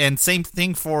yeah, and same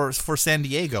thing for San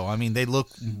Diego. I mean, they look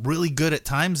really good at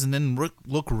times and then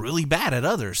look really bad at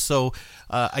others. So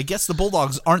I guess the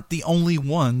Bulldogs aren't the only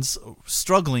ones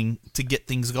struggling to get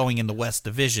things going in the West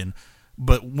Division.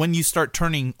 But when you start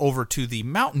turning over to the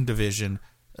Mountain Division,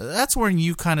 that's when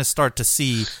you kind of start to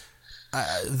see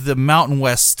the Mountain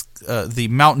West, the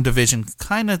Mountain Division,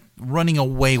 kind of running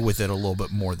away with it a little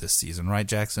bit more this season, right,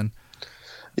 Jackson?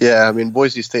 Yeah, I mean,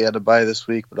 Boise State had a bye this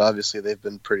week, but obviously they've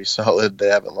been pretty solid. They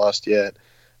haven't lost yet.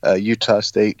 Utah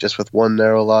State, just with one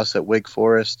narrow loss at Wake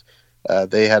Forest.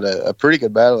 They had a pretty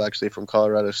good battle, actually, from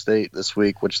Colorado State this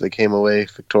week, which they came away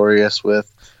victorious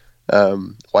with.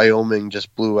 Wyoming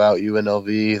just blew out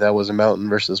UNLV. That was a Mountain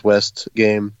versus West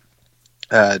game.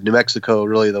 New Mexico,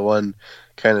 really the one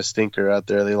kind of stinker out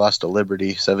there. They lost to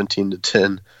Liberty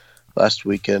 17-10 last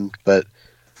weekend. But,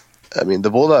 I mean,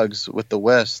 the Bulldogs with the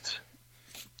West,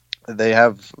 they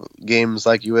have games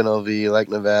like UNLV, like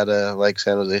Nevada, like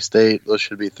San Jose State. Those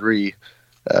should be three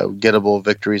gettable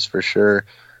victories for sure.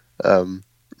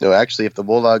 Actually, if the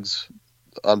Bulldogs,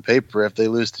 on paper, if they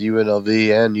lose to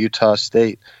UNLV and Utah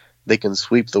State, they can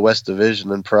sweep the West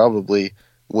Division and probably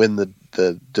win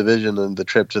the division and the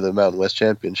trip to the Mountain West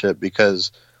Championship,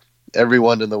 because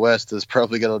everyone in the West is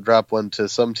probably going to drop one to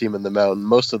some team in the Mountain.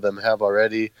 Most of them have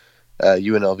already.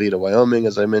 UNLV to Wyoming,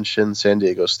 as I mentioned. San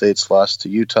Diego State's lost to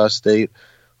Utah State.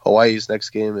 Hawaii's next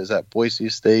game is at Boise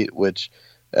State, which,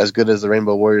 as good as the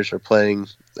Rainbow Warriors are playing,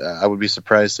 I would be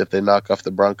surprised if they knock off the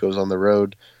Broncos on the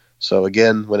road. So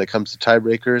again, when it comes to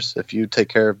tiebreakers, if you take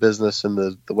care of business in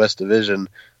the West Division,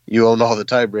 you own all the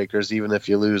tiebreakers, even if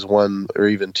you lose one or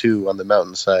even two on the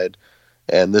Mountain side.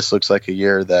 And this looks like a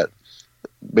year that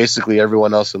basically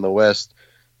everyone else in the West,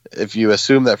 if you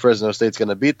assume that Fresno State's going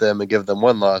to beat them and give them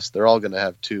one loss, they're all going to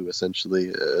have two, essentially,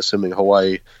 assuming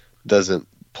Hawaii doesn't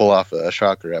pull off a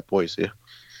shocker at Boise.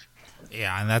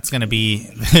 Yeah, and that's going to be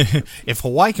if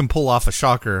Hawaii can pull off a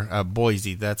shocker at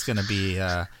Boise, that's going to be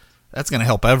that's going to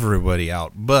help everybody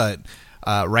out. But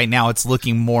right now, it's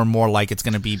looking more and more like it's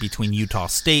going to be between Utah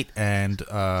State and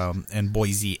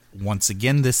Boise once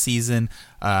again this season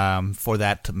for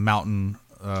that Mountain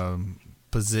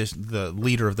position, the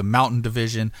leader of the Mountain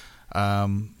Division.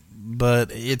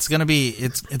 But it's gonna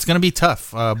be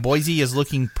tough. Boise is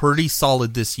looking pretty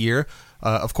solid this year.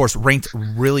 Of course, ranked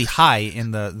really high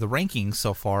in the rankings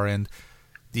so far. And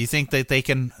do you think that they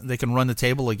can run the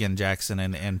table again, Jackson,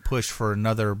 and push for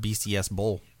another BCS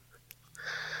bowl?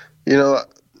 I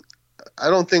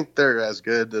don't think they're as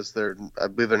good as I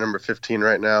believe they're number 15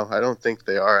 right now. I don't think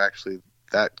they are actually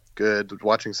that good.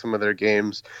 Watching some of their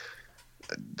games,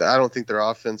 I don't think their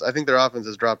offense. I think their offense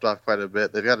has dropped off quite a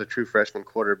bit. They've got a true freshman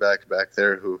quarterback back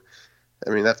there who, I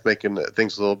mean, that's making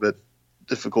things a little bit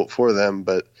difficult for them.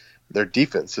 But their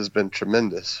defense has been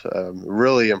tremendous,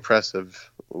 really impressive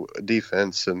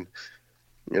defense, and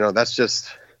that's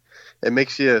just, it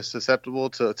makes you susceptible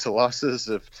to losses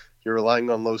if you're relying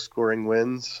on low-scoring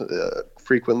wins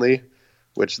frequently,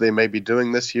 which they may be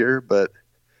doing this year. But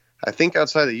I think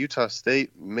outside of Utah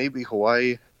State, maybe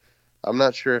Hawaii, I'm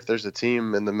not sure if there's a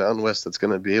team in the Mountain West that's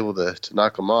going to be able to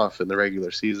knock them off in the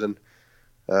regular season.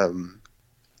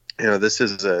 This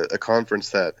is a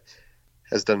conference that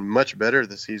has done much better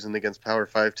this season against Power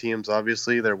 5 teams.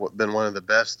 Obviously, they've been one of the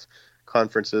best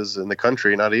conferences in the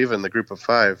country, not even the Group of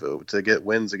Five, to get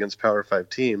wins against Power 5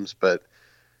 teams. But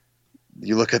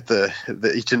you look at the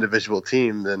each individual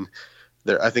team, then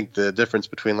I think the difference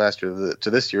between last year to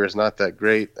this year is not that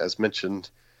great. As mentioned,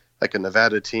 like a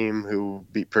Nevada team who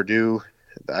beat Purdue,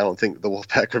 I don't think the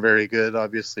Wolfpack are very good,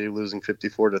 obviously, losing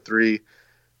 54-3.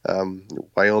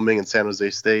 Wyoming and San Jose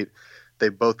State, they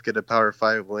both get a Power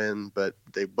 5 win, but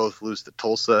they both lose to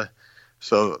Tulsa.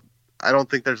 So I don't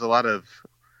think there's a lot of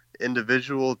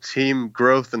individual team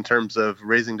growth in terms of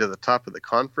raising to the top of the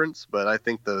conference, but I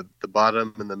think the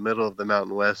bottom and the middle of the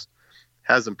Mountain West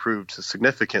has improved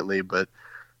significantly, but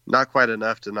not quite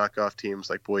enough to knock off teams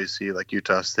like Boise, like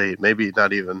Utah State, maybe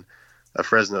not even a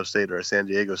Fresno State or a San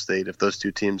Diego State if those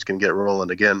two teams can get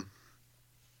rolling again.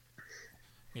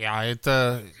 Yeah, it's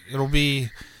going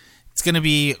to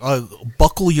be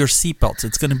buckle your seatbelts.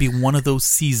 It's going to be one of those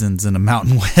seasons in the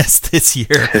Mountain West this year.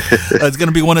 It's going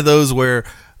to be one of those where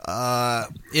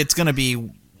it's going to be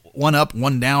one up,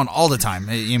 one down all the time.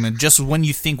 Just when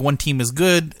you think one team is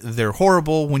good, they're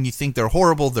horrible. When you think they're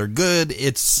horrible, they're good.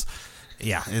 It's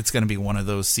going to be one of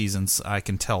those seasons, I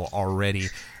can tell already.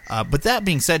 But that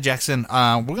being said, Jackson,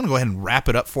 we're going to go ahead and wrap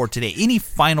it up for today. Any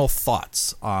final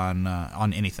thoughts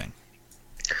on anything?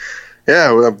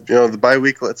 Yeah, well, the bye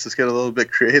week lets us get a little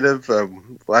bit creative.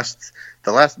 The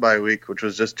last bye week, which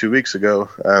was just 2 weeks ago,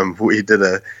 we did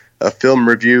a film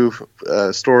review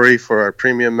story for our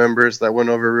premium members that went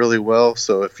over really well.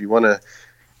 So if you want to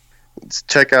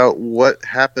check out what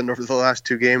happened over the last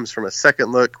two games from a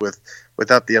second look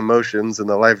without the emotions and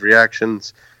the live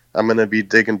reactions, I'm going to be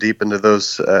digging deep into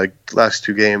those last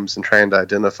 2 games and trying to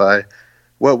identify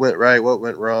what went right, what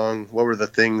went wrong, what were the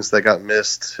things that got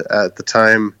missed at the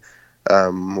time,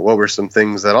 what were some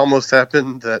things that almost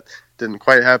happened that didn't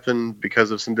quite happen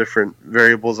because of some different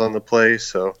variables on the play.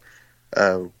 So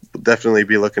we'll definitely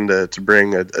be looking to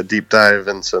bring a deep dive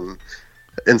and some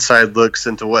inside looks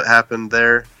into what happened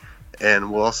there.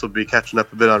 And we'll also be catching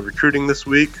up a bit on recruiting this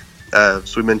week.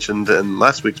 As we mentioned in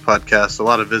last week's podcast, a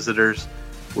lot of visitors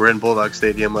were in Bulldog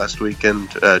Stadium last weekend,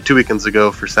 2 weekends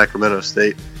ago for Sacramento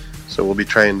State. So we'll be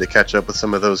trying to catch up with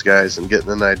some of those guys and getting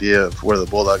an idea of where the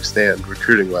Bulldogs stand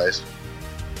recruiting-wise.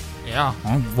 Yeah,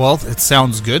 well, it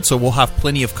sounds good. So we'll have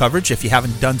plenty of coverage. If you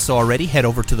haven't done so already, head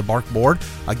over to the Bark Board,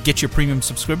 get your premium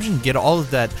subscription, get all of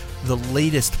that, the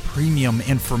latest premium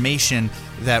information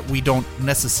that we don't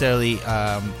necessarily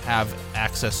have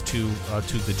access to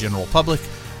the general public.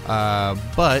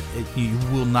 But you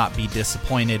will not be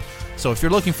disappointed. So if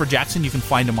you're looking for Jackson, you can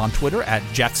find him on Twitter at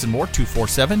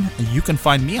JacksonMoore247. You can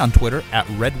find me on Twitter at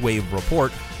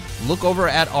RedWaveReport. Look over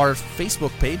at our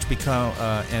Facebook page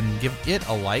and give it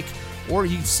a like, or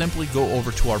you simply go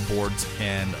over to our boards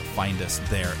and find us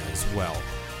there as well.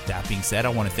 That being said, I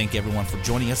want to thank everyone for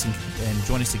joining us and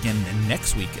join us again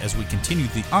next week as we continue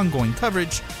the ongoing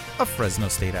coverage of Fresno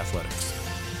State Athletics.